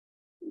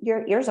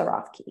 your ears are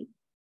off key.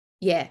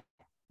 Yeah,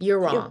 you're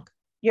wrong.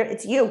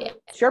 It's you. Yeah.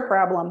 It's your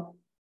problem.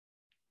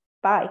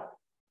 Bye.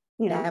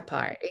 That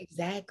part.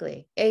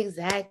 Exactly.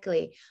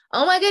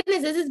 Oh my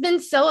goodness. This has been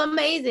so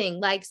amazing.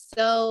 Like,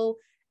 so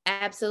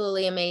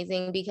absolutely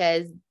amazing,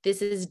 because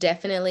this is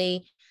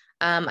definitely,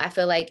 I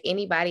feel like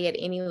anybody at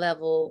any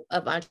level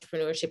of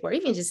entrepreneurship, or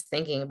even just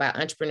thinking about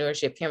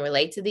entrepreneurship, can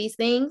relate to these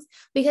things,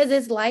 because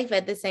it's life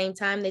at the same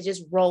time. They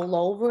just roll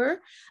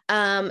over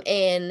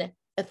and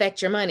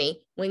affect your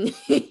money when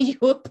you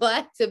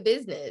apply to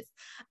business.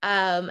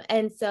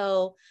 And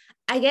so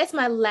I guess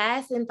my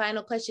last and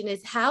final question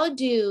is,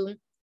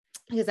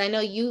 because I know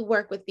you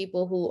work with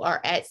people who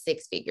are at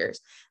six figures,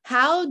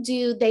 how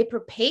do they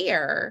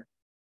prepare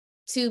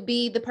to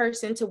be the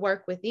person to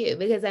work with you?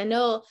 Because I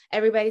know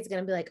everybody's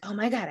going to be like, oh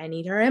my God, I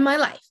need her in my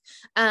life.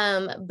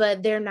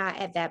 But they're not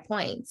at that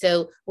point.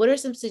 So what are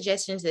some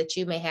suggestions that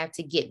you may have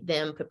to get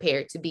them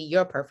prepared to be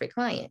your perfect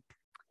client?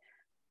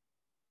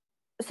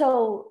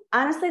 So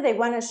honestly, they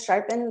want to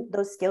sharpen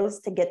those skills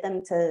to get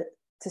them to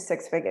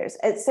six figures.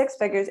 At six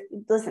figures,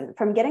 listen,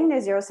 from getting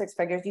to 0 6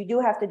 figures, you do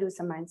have to do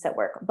some mindset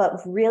work, but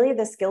really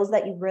the skills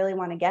that you really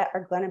want to get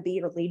are going to be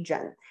your lead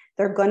gen.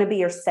 They're going to be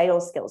your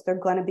sales skills. They're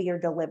going to be your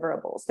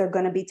deliverables. They're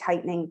going to be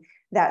tightening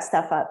that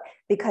stuff up,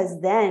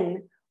 because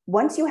then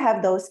once you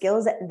have those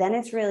skills, then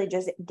it's really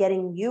just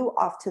getting you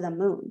off to the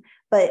moon.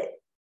 But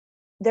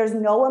there's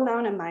no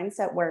amount of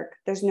mindset work,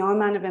 there's no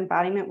amount of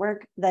embodiment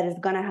work that is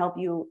going to help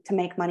you to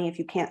make money if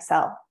you can't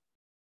sell.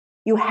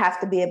 You have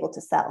to be able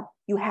to sell.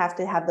 You have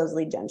to have those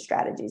lead gen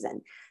strategies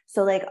in.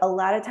 So like a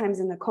lot of times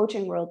in the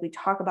coaching world, we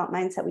talk about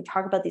mindset, we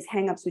talk about these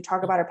hangups, we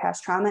talk about our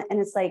past trauma. And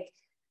it's like,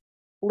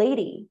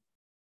 lady,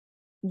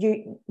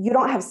 you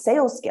don't have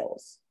sales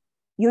skills.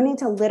 You need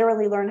to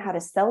literally learn how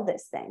to sell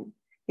this thing.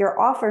 Your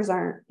offers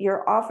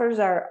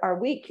are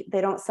weak.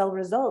 They don't sell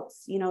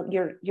results.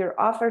 Your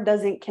offer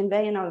doesn't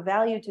convey enough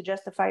value to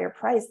justify your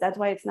price. That's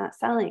why it's not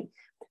selling.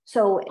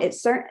 So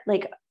it's certain,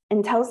 like,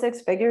 until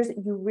six figures,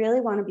 you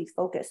really want to be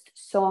focused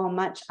so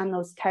much on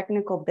those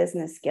technical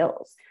business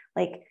skills,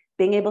 like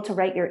being able to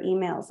write your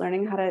emails,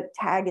 learning how to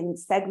tag and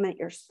segment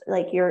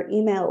your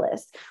email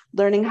list,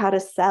 learning how to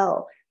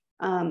sell,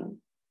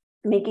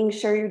 making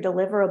sure your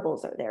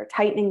deliverables are there,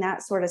 tightening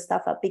that sort of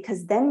stuff up.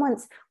 Because then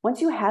once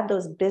you have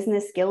those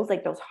business skills,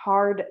 like those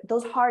hard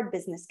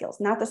business skills,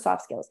 not the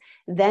soft skills,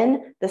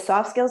 then the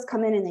soft skills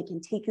come in and they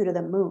can take you to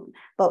the moon.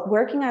 But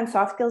working on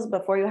soft skills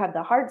before you have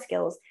the hard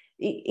skills,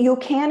 you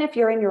can if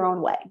you're in your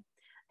own way.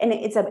 and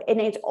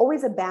it's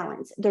always a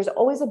balance. There's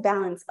always a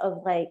balance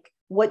of like,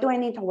 what do I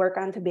need to work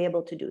on to be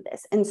able to do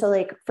this? And so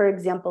like, for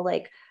example,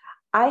 like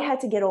I had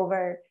to get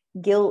over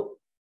guilt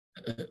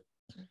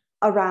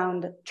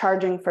around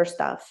charging for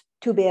stuff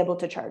to be able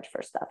to charge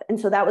for stuff. And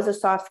so that was a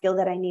soft skill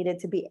that I needed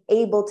to be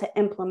able to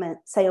implement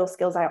sales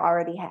skills I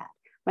already had.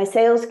 My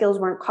sales skills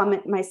weren't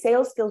coming. My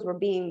sales skills were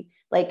being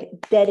like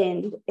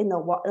deadened in the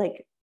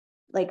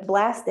like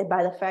blasted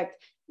by the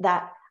fact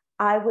that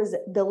I was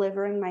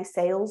delivering my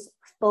sales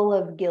full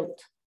of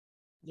guilt.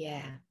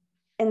 Yeah.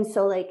 And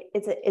so like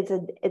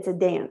it's a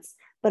dance.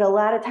 But a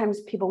lot of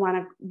times people want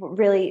to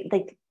really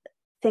like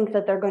think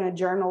that they're going to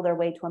journal their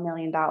way to $1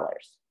 million.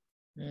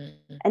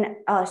 Mm-hmm. And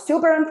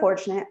super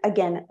unfortunate,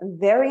 again,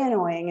 very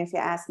annoying if you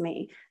ask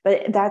me,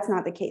 but that's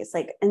not the case.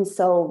 Like, and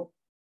so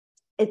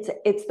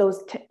it's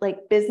those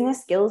like business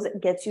skills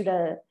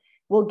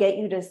will get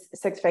you to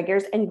six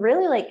figures. And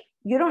really, like,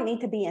 you don't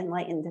need to be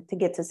enlightened to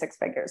get to six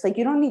figures. Like,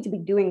 you don't need to be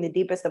doing the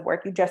deepest of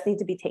work. You just need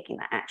to be taking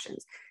the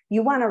actions.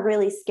 You want to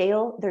really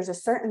scale. There's a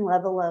certain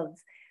level of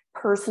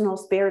personal,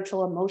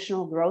 spiritual,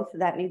 emotional growth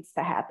that needs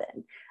to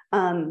happen.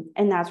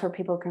 And that's where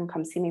people can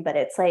come see me. But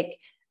it's like,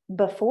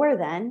 before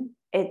then,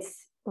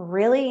 it's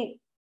really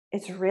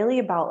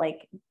about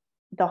like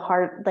the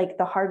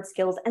hard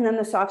skills, and then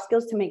the soft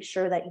skills to make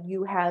sure that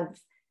you have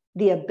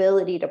the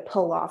ability to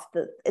pull off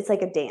it's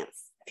like a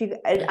dance.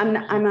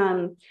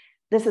 I'm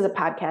this is a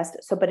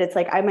podcast, so, but it's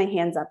like I have my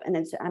hands up and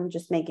I'm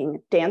just making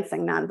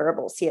dancing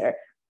nonverbals here.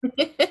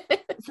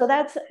 So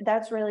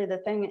that's really the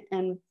thing.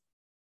 And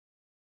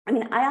I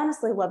mean, I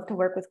honestly love to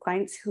work with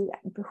clients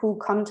who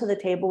come to the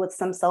table with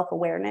some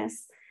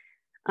self-awareness,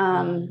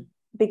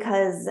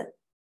 because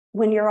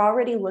when you're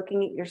already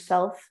looking at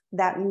yourself,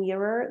 that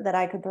mirror that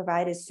I could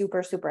provide is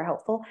super, super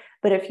helpful.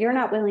 But if you're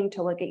not willing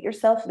to look at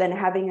yourself, then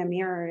having a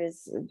mirror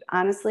is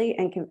honestly,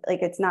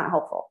 it's not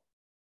helpful.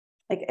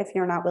 Like, if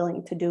you're not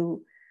willing to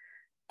do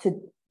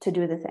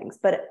the things.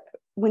 But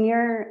when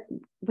you're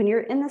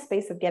in the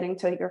space of getting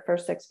to your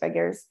first six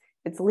figures,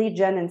 it's lead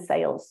gen and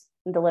sales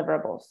and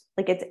deliverables.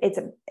 Like, it's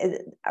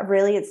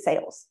really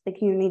sales.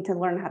 Like, you need to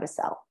learn how to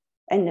sell.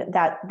 And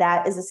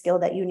that is a skill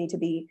that you need to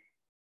be,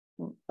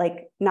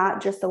 like,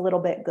 not just a little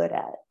bit good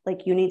at.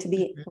 Like, you need to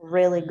be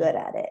really good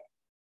at it.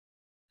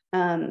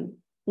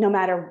 No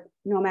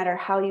matter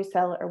how you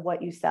sell or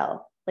what you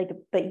sell. Like,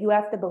 but you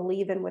have to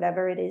believe in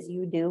whatever it is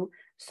you do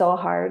so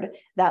hard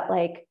that,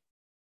 like,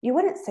 you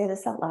wouldn't say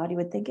this out loud. You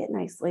would think it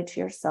nicely to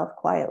yourself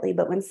quietly.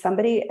 But when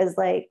somebody is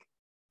like,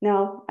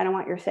 no, I don't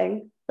want your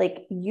thing,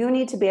 like, you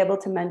need to be able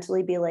to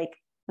mentally be like,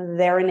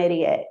 they're an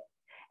idiot.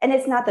 And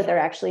it's not that they're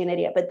actually an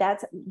idiot, but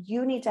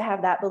you need to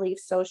have that belief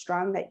so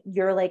strong that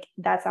you're like,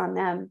 that's on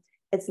them.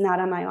 It's not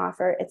on my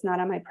offer. It's not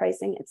on my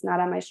pricing. It's not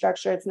on my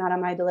structure. It's not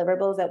on my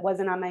deliverables. It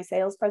wasn't on my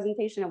sales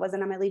presentation. It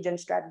wasn't on my lead gen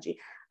strategy.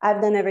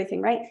 I've done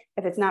everything right.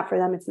 If it's not for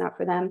them, it's not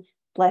for them.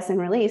 Bless and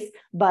release.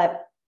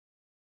 But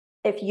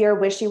if you're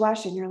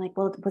wishy-washy and you're like,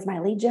 well, was my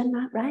lead gen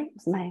not right?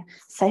 Was my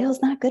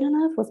sales not good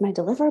enough? Was my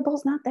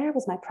deliverables not there?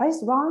 Was my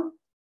price wrong?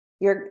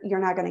 You're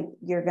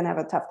gonna have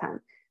a tough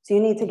time. So you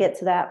need to get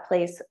to that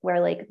place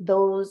where, like,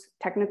 those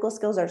technical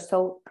skills are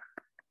so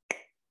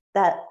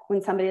that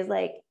when somebody is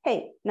like,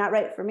 hey, not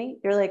right for me,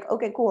 you're like,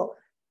 okay, cool.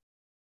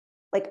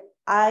 Like,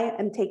 I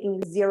am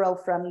taking 0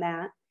 from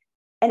that.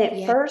 And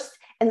at first,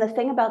 and the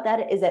thing about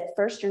that is, at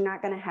first, you're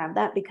not going to have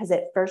that, because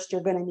at first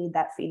you're going to need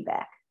that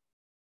feedback.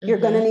 You're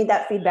going to need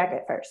that feedback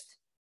at first.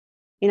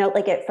 You know,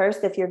 like, at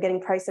first, if you're getting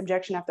price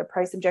objection after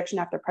price objection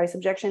after price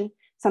objection,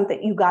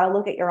 something, you got to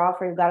look at your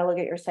offer, you got to look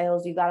at your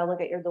sales, you got to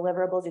look at your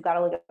deliverables, you got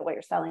to look at what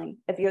you're selling.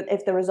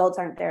 If the results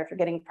aren't there, if you're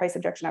getting price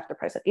objection after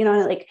price, you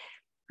know, like,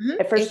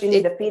 at first you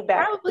need the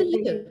feedback,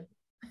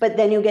 but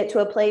then you get to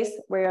a place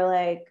where you're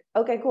like,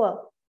 okay,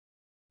 cool.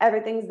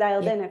 Everything's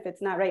dialed in. If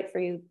it's not right for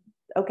you,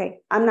 okay,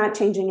 I'm not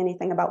changing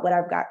anything about what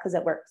I've got because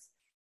it works.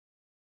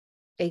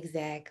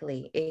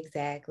 Exactly.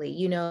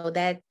 You know,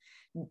 that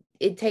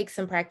it takes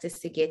some practice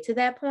to get to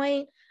that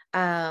point.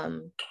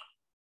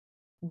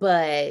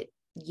 But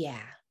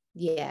yeah.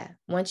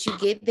 Once you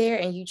get there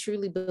and you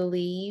truly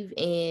believe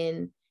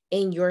in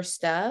your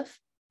stuff,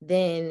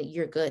 then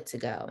you're good to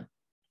go.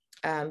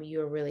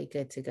 You're really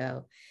good to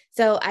go.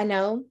 So I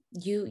know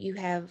you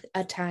have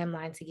a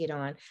timeline to get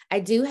on.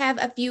 I do have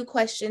a few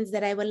questions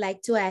that I would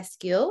like to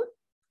ask you.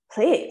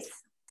 Please.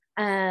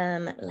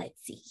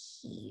 Let's see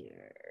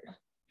here.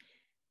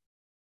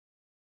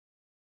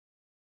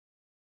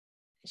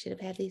 I should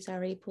have had these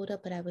already pulled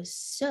up, but I was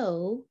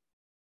so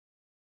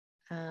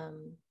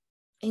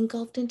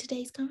engulfed in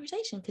today's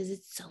conversation because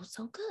it's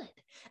so good.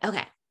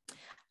 Okay.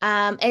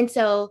 And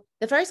so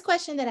the first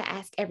question that I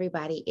ask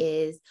everybody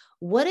is,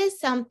 what is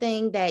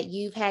something that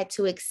you've had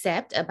to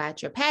accept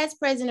about your past,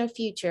 present, or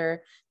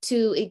future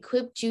to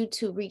equip you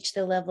to reach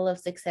the level of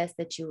success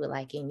that you would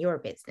like in your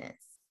business?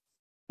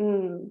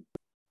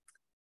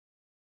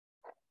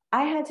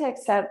 I had to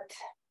accept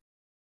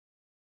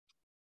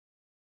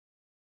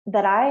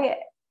that I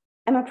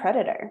am a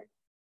predator.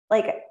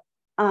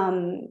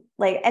 And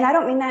I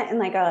don't mean that in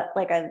like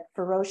a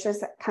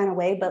ferocious kind of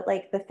way, but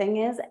like, the thing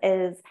is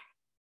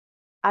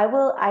I'm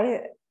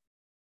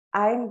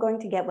going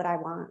to get what I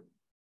want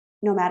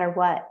no matter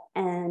what.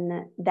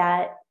 And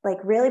that like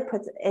really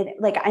puts it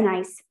like, and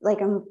I'm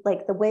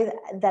like the way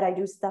that I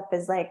do stuff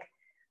is like,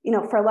 you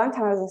know, for a long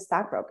time I was a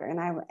stockbroker and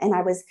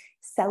I was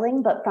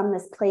selling, but from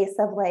this place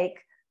of like,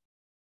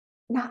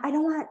 no, I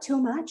don't want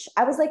too much.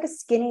 I was like a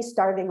skinny,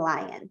 starving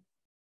lion.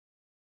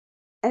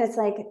 And it's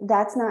like,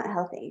 that's not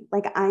healthy.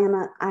 Like I am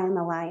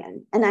a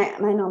lion. And I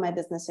know my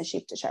business is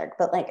sheep to shark,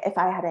 but like if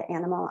I had an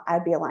animal,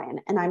 I'd be a lion.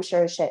 And I'm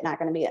sure as shit not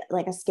going to be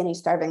like a skinny,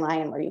 starving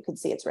lion where you could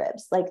see its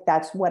ribs. Like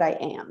that's what I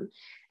am.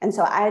 And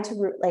so I had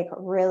to like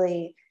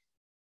really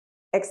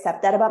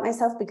accept that about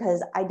myself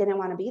because I didn't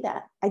want to be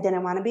that. I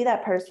didn't want to be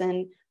that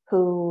person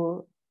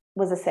who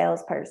was a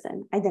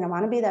salesperson. I didn't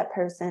want to be that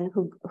person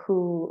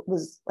who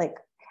was like,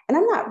 and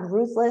I'm not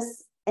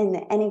ruthless in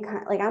any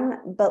kind, like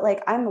but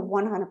like I'm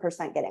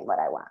 100% getting what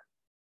I want.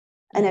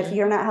 And if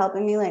you're not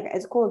helping me, like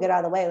it's cool, get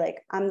out of the way.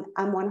 Like I'm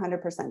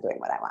 100% doing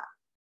what I want.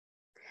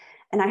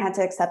 And I had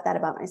to accept that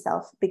about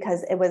myself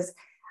because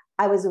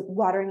I was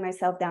watering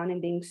myself down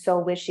and being so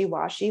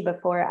wishy-washy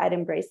before I'd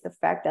embrace the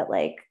fact that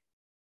like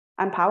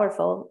I'm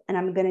powerful and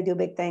I'm going to do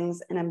big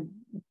things and I'm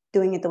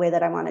doing it the way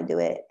that I want to do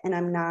it. And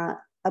I'm not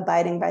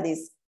abiding by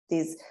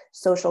these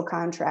social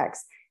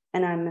contracts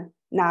and I'm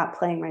not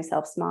playing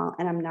myself small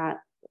and I'm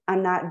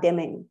not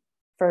dimming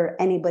for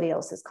anybody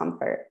else's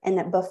comfort. And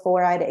that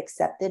before I'd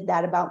accepted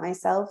that about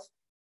myself,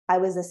 I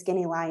was a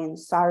skinny lion,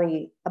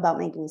 sorry about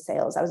making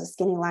sales. I was a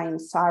skinny lion,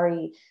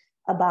 sorry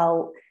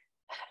about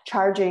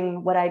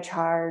charging what I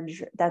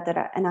charge,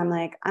 and I'm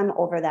like, I'm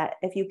over that.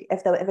 If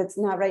it's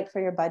not right for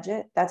your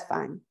budget, that's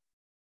fine.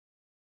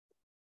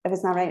 If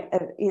it's not right,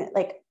 you know,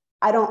 like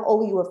I don't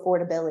owe you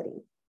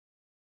affordability.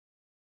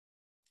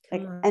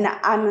 Like, and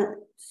I'm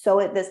so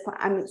at this point,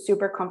 I'm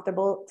super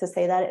comfortable to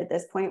say that at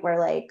this point where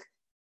like,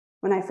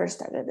 when I first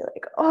started, I'd be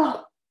like,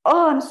 oh,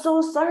 I'm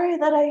so sorry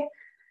that I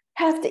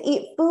have to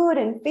eat food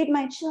and feed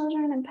my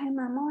children and pay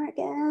my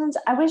mortgage.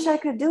 I wish I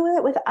could do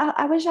it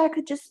I wish I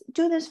could just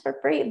do this for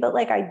free, but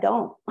like, I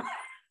don't,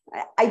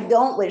 I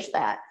don't wish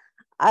that.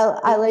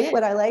 I like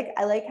what I like.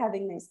 I like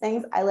having nice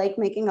things. I like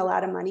making a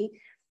lot of money.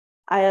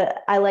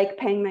 I like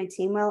paying my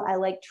team well. I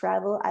like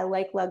travel. I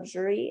like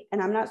luxury,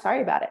 and I'm not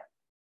sorry about it.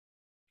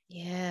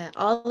 Yeah,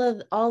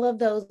 all of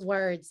those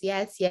words.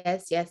 Yes,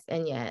 yes, yes,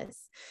 and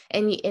yes.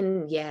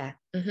 And yeah.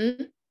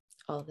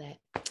 All of that.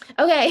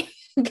 Okay,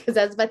 because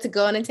I was about to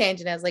go on a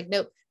tangent. I was like,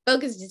 nope,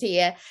 focus,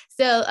 Jatia.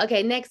 So,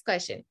 okay, next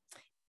question.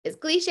 As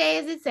cliche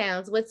as it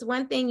sounds, what's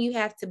one thing you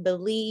have to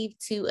believe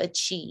to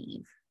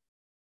achieve?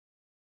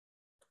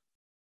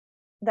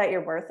 That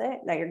you're worth it,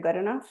 that you're good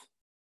enough.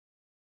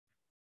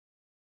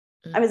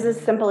 I mean, it's as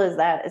simple as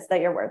that. It's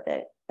that you're worth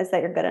it. It's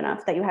that you're good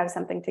enough, that you have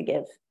something to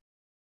give.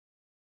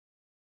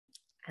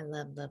 I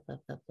love, love, love,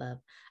 love,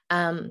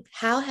 love.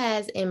 How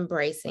has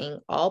embracing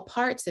all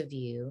parts of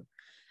you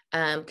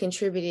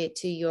contributed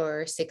to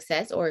your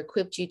success or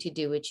equipped you to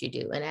do what you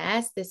do? And I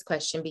ask this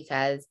question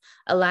because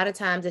a lot of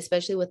times,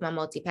 especially with my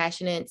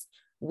multi-passionates,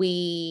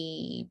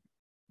 we've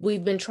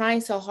been trying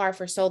so hard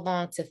for so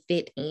long to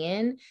fit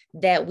in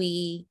that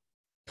we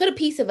put a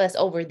piece of us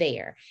over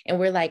there. And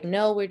we're like,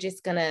 no, we're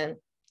just gonna,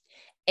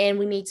 and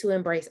we need to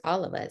embrace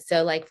all of us.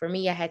 So like for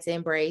me, I had to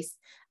embrace,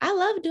 I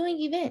love doing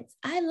events.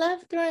 I love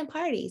throwing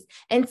parties.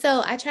 And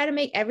so I try to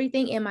make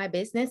everything in my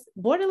business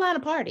borderline a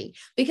party,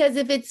 because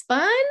if it's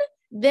fun,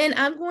 then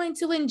I'm going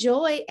to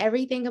enjoy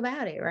everything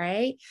about it.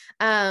 Right.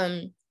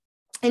 And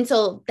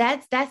so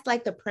that's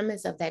like the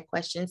premise of that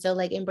question. So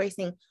like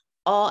embracing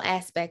all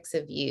aspects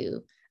of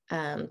you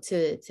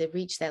to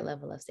reach that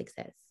level of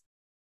success.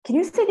 Can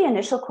you say the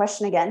initial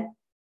question again?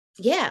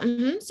 Yeah.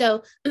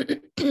 So,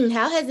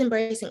 how has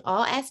embracing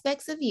all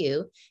aspects of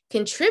you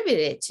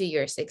contributed to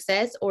your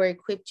success or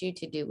equipped you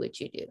to do what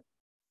you do?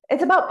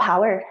 It's about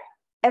power.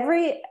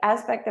 Every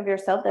aspect of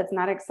yourself that's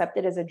not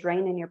accepted is a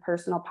drain in your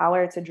personal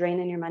power. It's a drain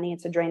in your money.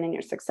 It's a drain in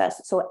your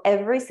success. So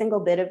every single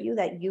bit of you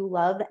that you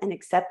love and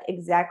accept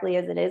exactly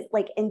as it is,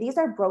 like, and these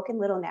are broken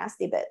little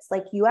nasty bits.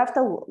 Like you have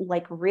to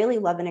like really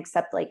love and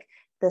accept like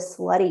the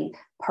slutty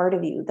part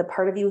of you, the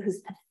part of you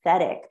who's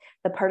pathetic,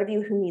 the part of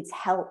you who needs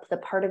help, the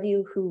part of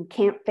you who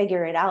can't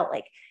figure it out.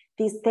 Like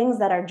these things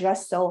that are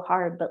just so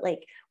hard. But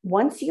like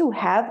once you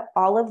have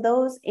all of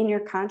those in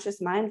your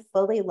conscious mind,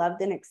 fully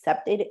loved and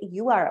accepted,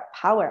 you are a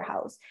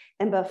powerhouse.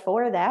 And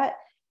before that,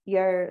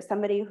 you're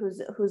somebody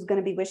who's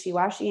going to be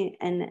wishy-washy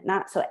and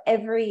not. So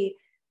every,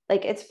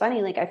 like, it's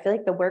funny, like I feel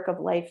like the work of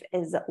life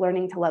is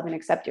learning to love and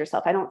accept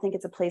yourself. I don't think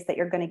it's a place that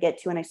you're going to get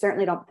to, and I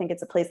certainly don't think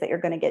it's a place that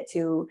you're going to get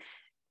to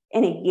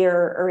in a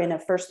year or in a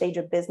first stage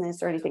of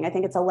business or anything. I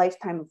think it's a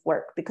lifetime of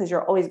work, because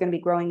you're always going to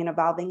be growing and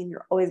evolving, and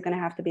you're always going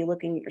to have to be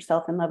looking at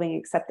yourself and loving and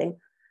accepting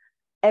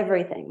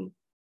everything.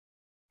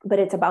 But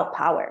it's about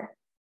power.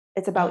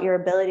 It's about your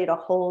ability to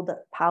hold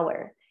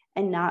power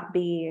and not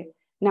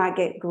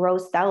get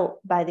grossed out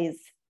by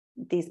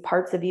these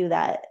parts of you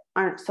that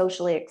aren't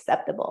socially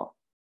acceptable.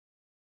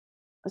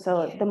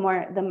 So the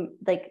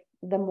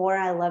more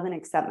I love and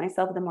accept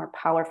myself, the more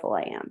powerful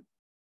I am.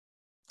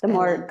 The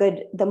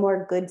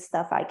more good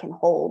stuff I can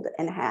hold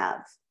and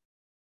have.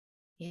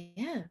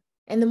 Yeah.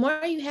 And the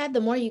more you have, the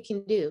more you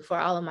can do for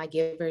all of my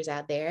givers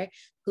out there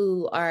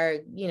who are,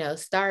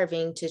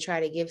 starving to try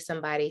to give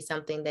somebody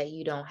something that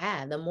you don't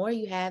have. The more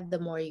you have, the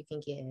more you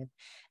can give.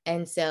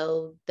 And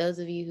so those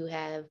of you who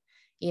have,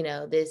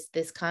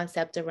 this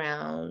concept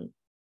around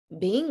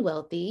being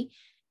wealthy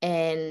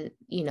and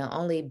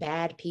only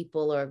bad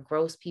people or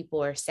gross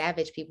people or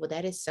savage people,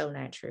 that is so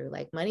not true.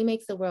 Like money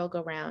makes the world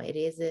go round. It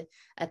is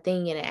a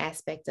thing and an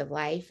aspect of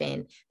life,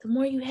 and the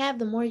more you have,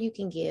 the more you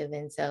can give.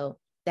 And so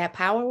that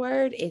power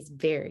word is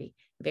very,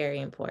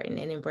 very important,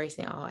 and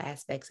embracing all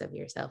aspects of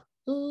yourself.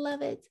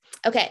 Love it.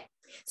 Okay,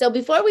 so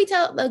before we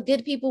tell the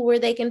good people where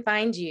they can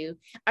find you,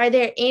 are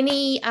there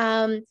any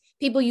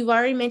people, you've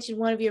already mentioned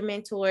one of your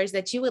mentors,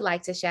 that you would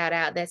like to shout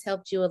out that's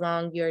helped you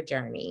along your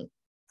journey?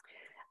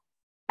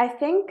 I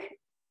think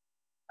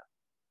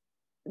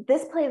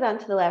this plays on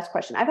to the last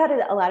question. I've had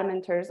a lot of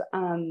mentors,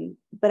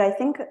 but I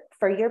think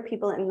for your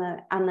people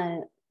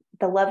on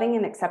the loving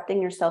and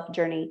accepting yourself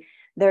journey,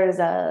 there's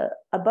a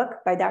book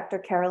by Dr.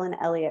 Carolyn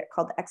Elliott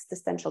called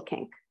Existential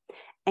Kink.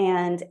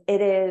 And it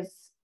is,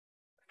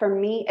 for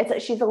me,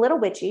 she's a little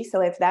witchy.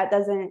 So if that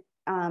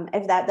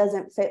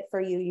doesn't fit for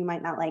you, you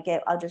might not like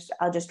it. I'll just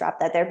drop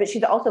that there. But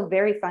she's also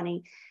very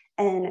funny.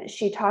 And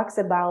she talks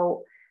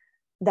about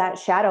that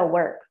shadow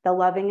work, the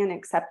loving and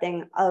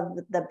accepting of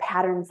the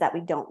patterns that we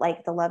don't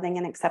like, the loving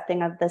and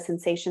accepting of the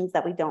sensations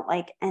that we don't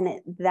like. And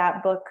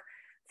that book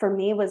for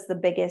me was the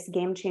biggest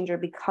game changer,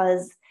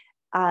 because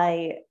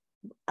I'm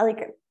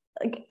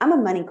a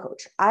money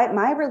coach.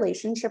 My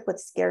relationship with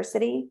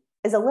scarcity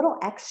is a little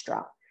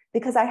extra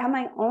because I have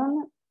my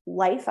own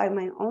life. I have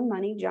my own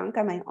money junk. I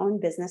have my own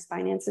business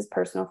finances,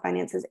 personal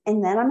finances.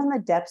 And then I'm in the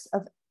depths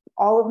of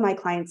all of my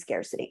clients'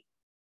 scarcity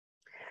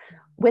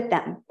with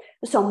them.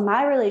 So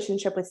my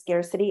relationship with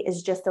scarcity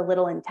is just a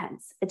little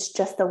intense. It's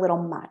just a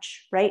little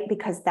much, right?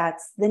 Because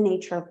that's the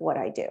nature of what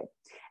I do.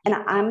 And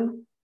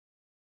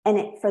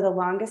for the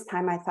longest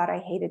time, I thought I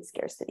hated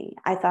scarcity.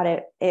 I thought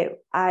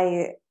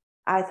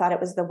I thought it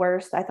was the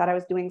worst. I thought I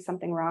was doing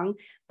something wrong.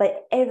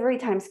 But every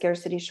time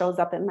scarcity shows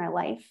up in my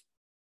life,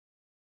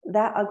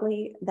 that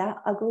ugly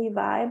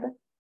vibe,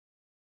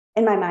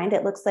 in my mind,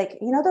 it looks like,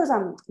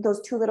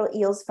 those two little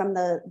eels from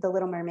the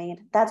Little Mermaid.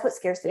 That's what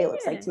scarcity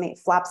looks like to me. It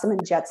flops them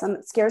and jets them.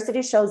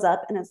 Scarcity shows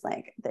up and it's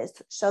like, this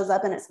shows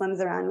up and it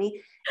swims around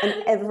me.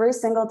 And every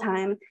single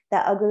time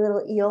that ugly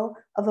little eel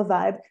of a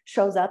vibe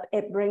shows up,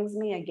 it brings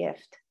me a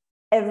gift.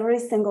 Every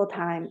single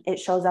time it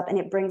shows up, and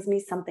it brings me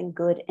something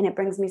good, and it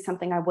brings me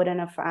something I wouldn't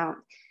have found.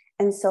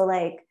 And so,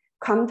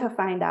 come to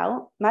find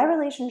out, my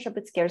relationship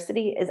with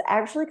scarcity is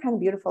actually kind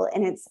of beautiful,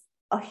 and it's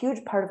a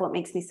huge part of what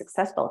makes me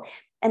successful.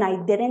 And I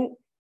had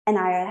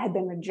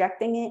been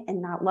rejecting it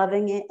and not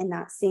loving it and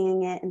not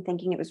seeing it and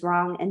thinking it was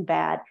wrong and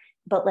bad.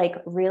 But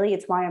really,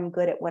 it's why I'm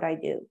good at what I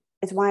do.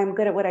 It's why I'm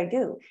good at what I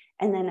do.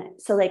 And then,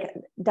 so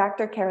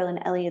Dr.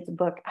 Carolyn Elliott's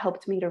book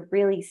helped me to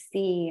really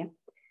see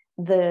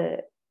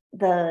the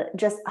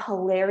just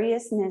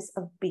hilariousness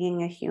of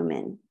being a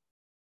human.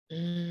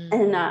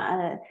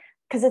 And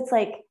because it's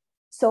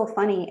so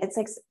funny. It's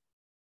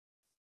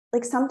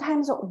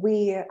sometimes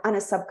we on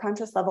a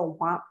subconscious level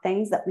want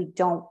things that we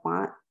don't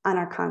want on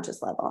our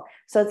conscious level.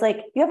 So it's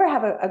you ever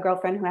have a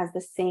girlfriend who has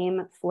the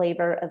same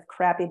flavor of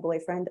crappy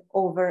boyfriend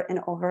over and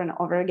over and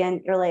over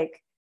again? You're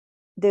like,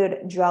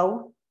 dude,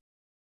 Joe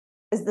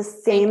is the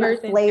same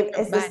flavor,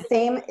 is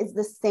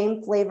the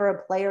same flavor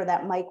of player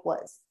that Mike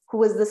was, who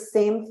was the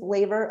same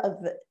flavor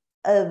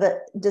of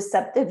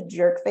deceptive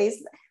jerk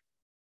face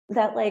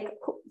that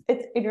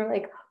and you're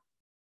like,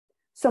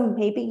 so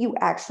maybe you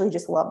actually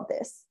just love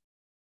this.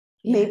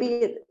 Yeah.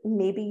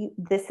 Maybe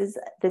this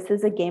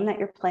is a game that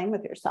you're playing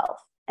with yourself.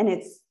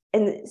 And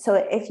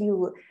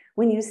so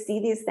when you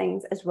see these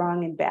things as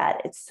wrong and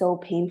bad, it's so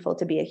painful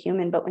to be a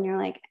human. But when you're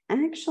like,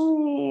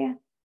 actually,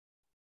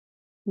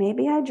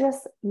 maybe I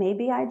just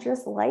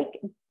like,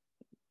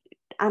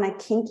 on a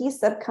kinky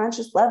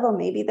subconscious level,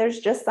 maybe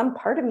there's just some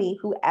part of me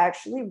who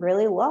actually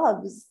really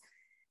loves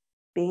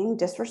being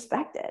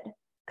disrespected.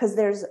 Because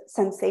there's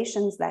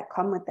sensations that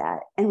come with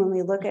that. And when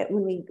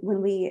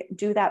we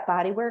do that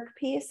body work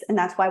piece, and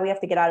that's why we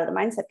have to get out of the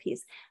mindset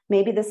piece,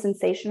 maybe the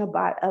sensation of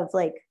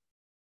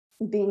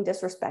being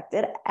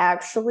disrespected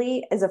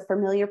actually is a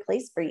familiar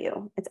place for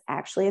you. It's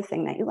actually a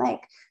thing that you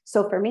like.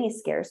 So for me,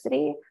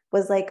 scarcity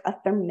was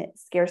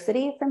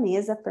scarcity for me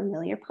is a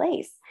familiar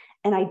place.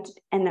 And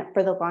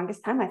for the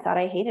longest time, I thought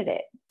I hated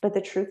it. But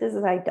the truth is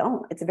I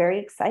don't. It's very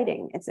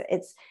exciting.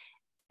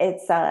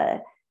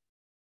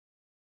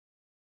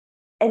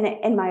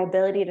 And my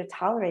ability to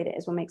tolerate it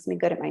is what makes me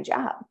good at my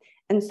job.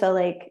 And so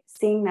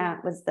seeing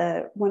that was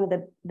one of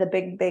the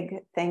big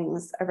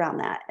things around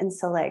that. And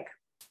so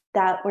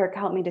that work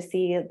helped me to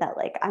see that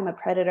I'm a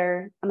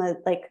predator.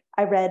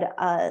 I read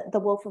the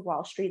Wolf of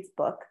Wall Street's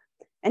book,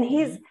 and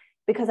he's,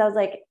 because I was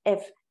like,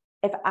 if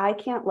I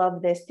can't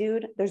love this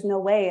dude, there's no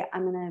way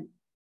I'm going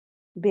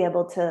to be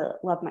able to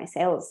love my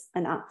sales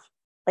enough.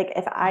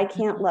 If I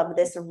can't love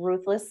this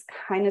ruthless,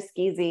 kind of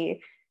skeezy,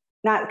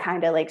 not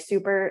kind of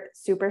super,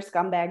 super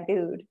scumbag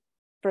dude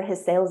for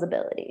his sales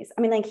abilities.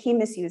 I mean, he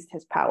misused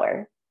his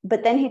power.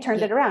 But then he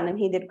turned it around and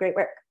he did great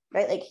work,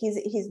 right? Like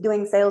he's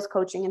doing sales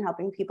coaching and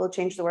helping people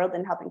change the world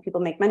and helping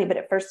people make money. But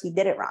at first he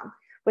did it wrong,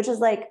 which is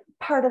like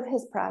part of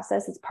his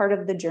process. It's part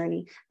of the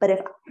journey. But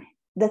if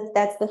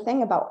that's the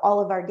thing about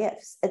all of our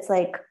gifts, it's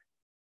like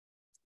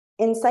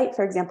insight,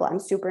 for example, I'm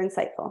super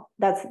insightful.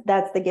 That's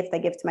the gift I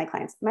give to my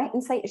clients. My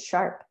insight is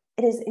sharp.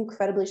 It is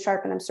incredibly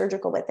sharp and I'm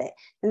surgical with it.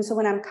 And so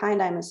when I'm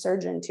kind, I'm a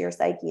surgeon to your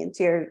psyche and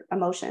to your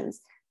emotions.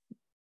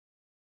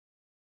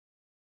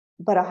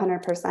 But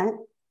 100%,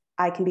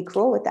 I can be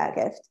cruel with that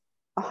gift.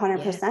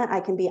 100%, I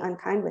can be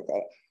unkind with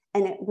it.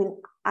 And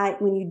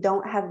when you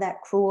don't have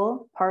that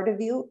cruel part of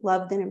you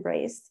loved and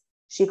embraced,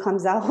 she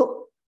comes out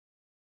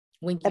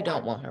when you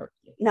don't want her.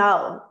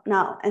 No.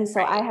 And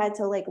so I had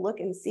to like look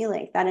and see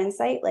like that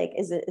insight, like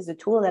is a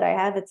tool that I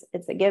have.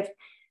 It's a gift.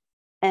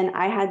 And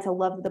I had to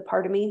love the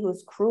part of me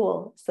who's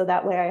cruel. So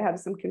that way I have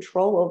some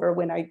control over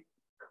when I.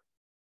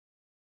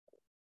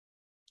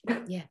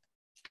 Yeah.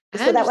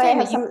 So that way I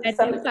have some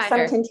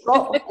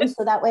control. And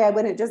so that way I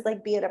wouldn't just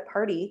like be at a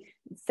party,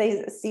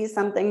 see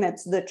something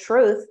that's the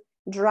truth,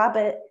 drop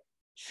it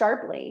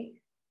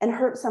sharply and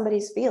hurt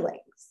somebody's feelings.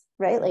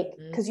 Right? Like,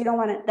 because you don't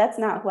want to, that's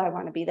not who I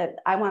want to be. That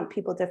I want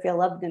people to feel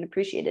loved and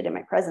appreciated in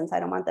my presence. I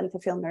don't want them to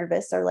feel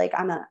nervous or like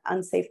I'm an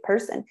unsafe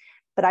person,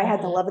 but I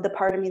had to love the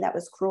part of me that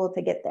was cruel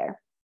to get there.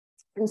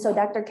 And so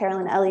Dr.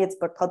 Carolyn Elliott's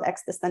book called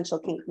Existential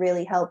Kink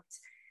really helped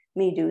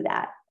me do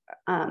that.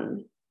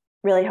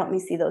 Really helped me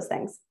see those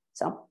things.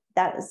 So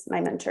that was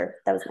my mentor.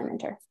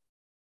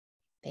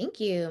 Thank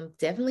you.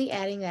 Definitely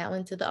adding that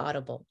one to the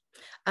Audible.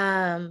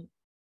 So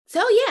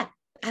yeah,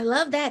 I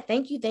love that.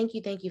 Thank you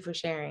for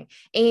sharing.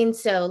 And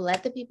so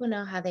let the people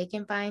know how they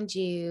can find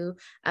you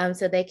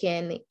so they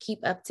can keep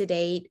up to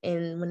date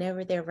and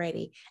whenever they're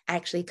ready,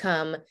 actually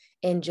come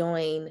and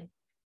join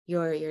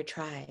your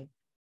tribe.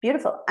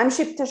 Beautiful. I'm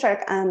Sheep to Shark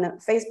on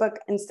Facebook,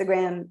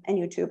 Instagram, and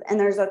YouTube. And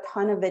there's a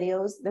ton of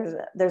videos.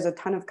 There's a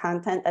ton of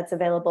content that's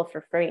available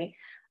for free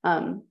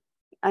on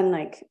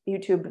like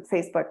YouTube,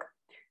 Facebook.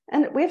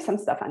 And we have some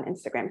stuff on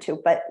Instagram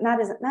too, but not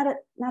as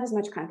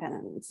much content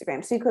on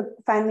Instagram. So you could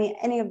find me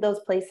any of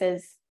those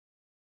places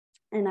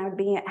and I would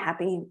be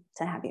happy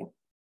to have you.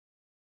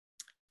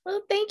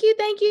 Well, thank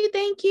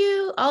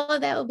you. All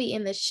of that will be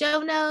in the show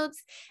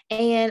notes.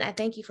 And I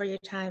thank you for your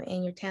time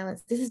and your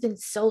talents. This has been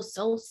so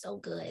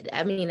good.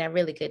 I mean, I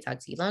really could talk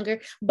to you longer,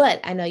 but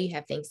I know you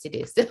have things to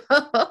do. So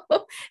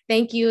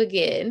thank you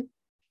again.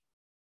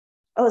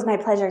 Oh, it was my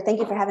pleasure. Thank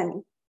you for having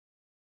me.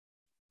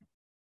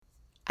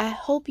 I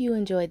hope you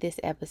enjoyed this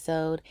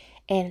episode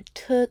and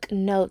took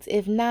notes.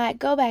 If not,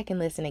 go back and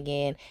listen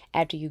again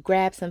after you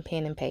grab some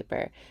pen and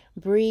paper.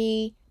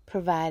 Bree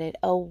provided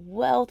a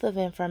wealth of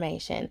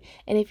information.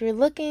 And if you're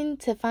looking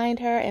to find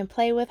her and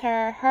play with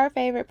her, her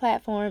favorite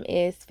platform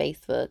is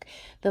Facebook.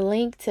 The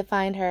link to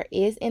find her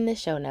is in the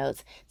show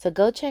notes. So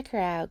go check her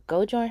out,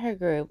 go join her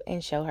group,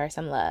 and show her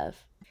some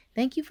love.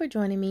 Thank you for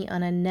joining me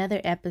on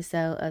another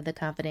episode of the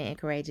Confident and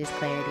Courageous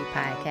Clarity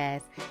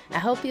Podcast. I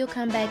hope you'll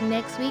come back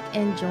next week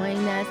and join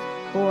us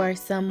for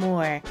some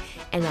more.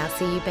 And I'll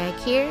see you back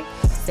here,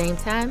 same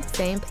time,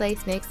 same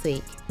place next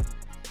week.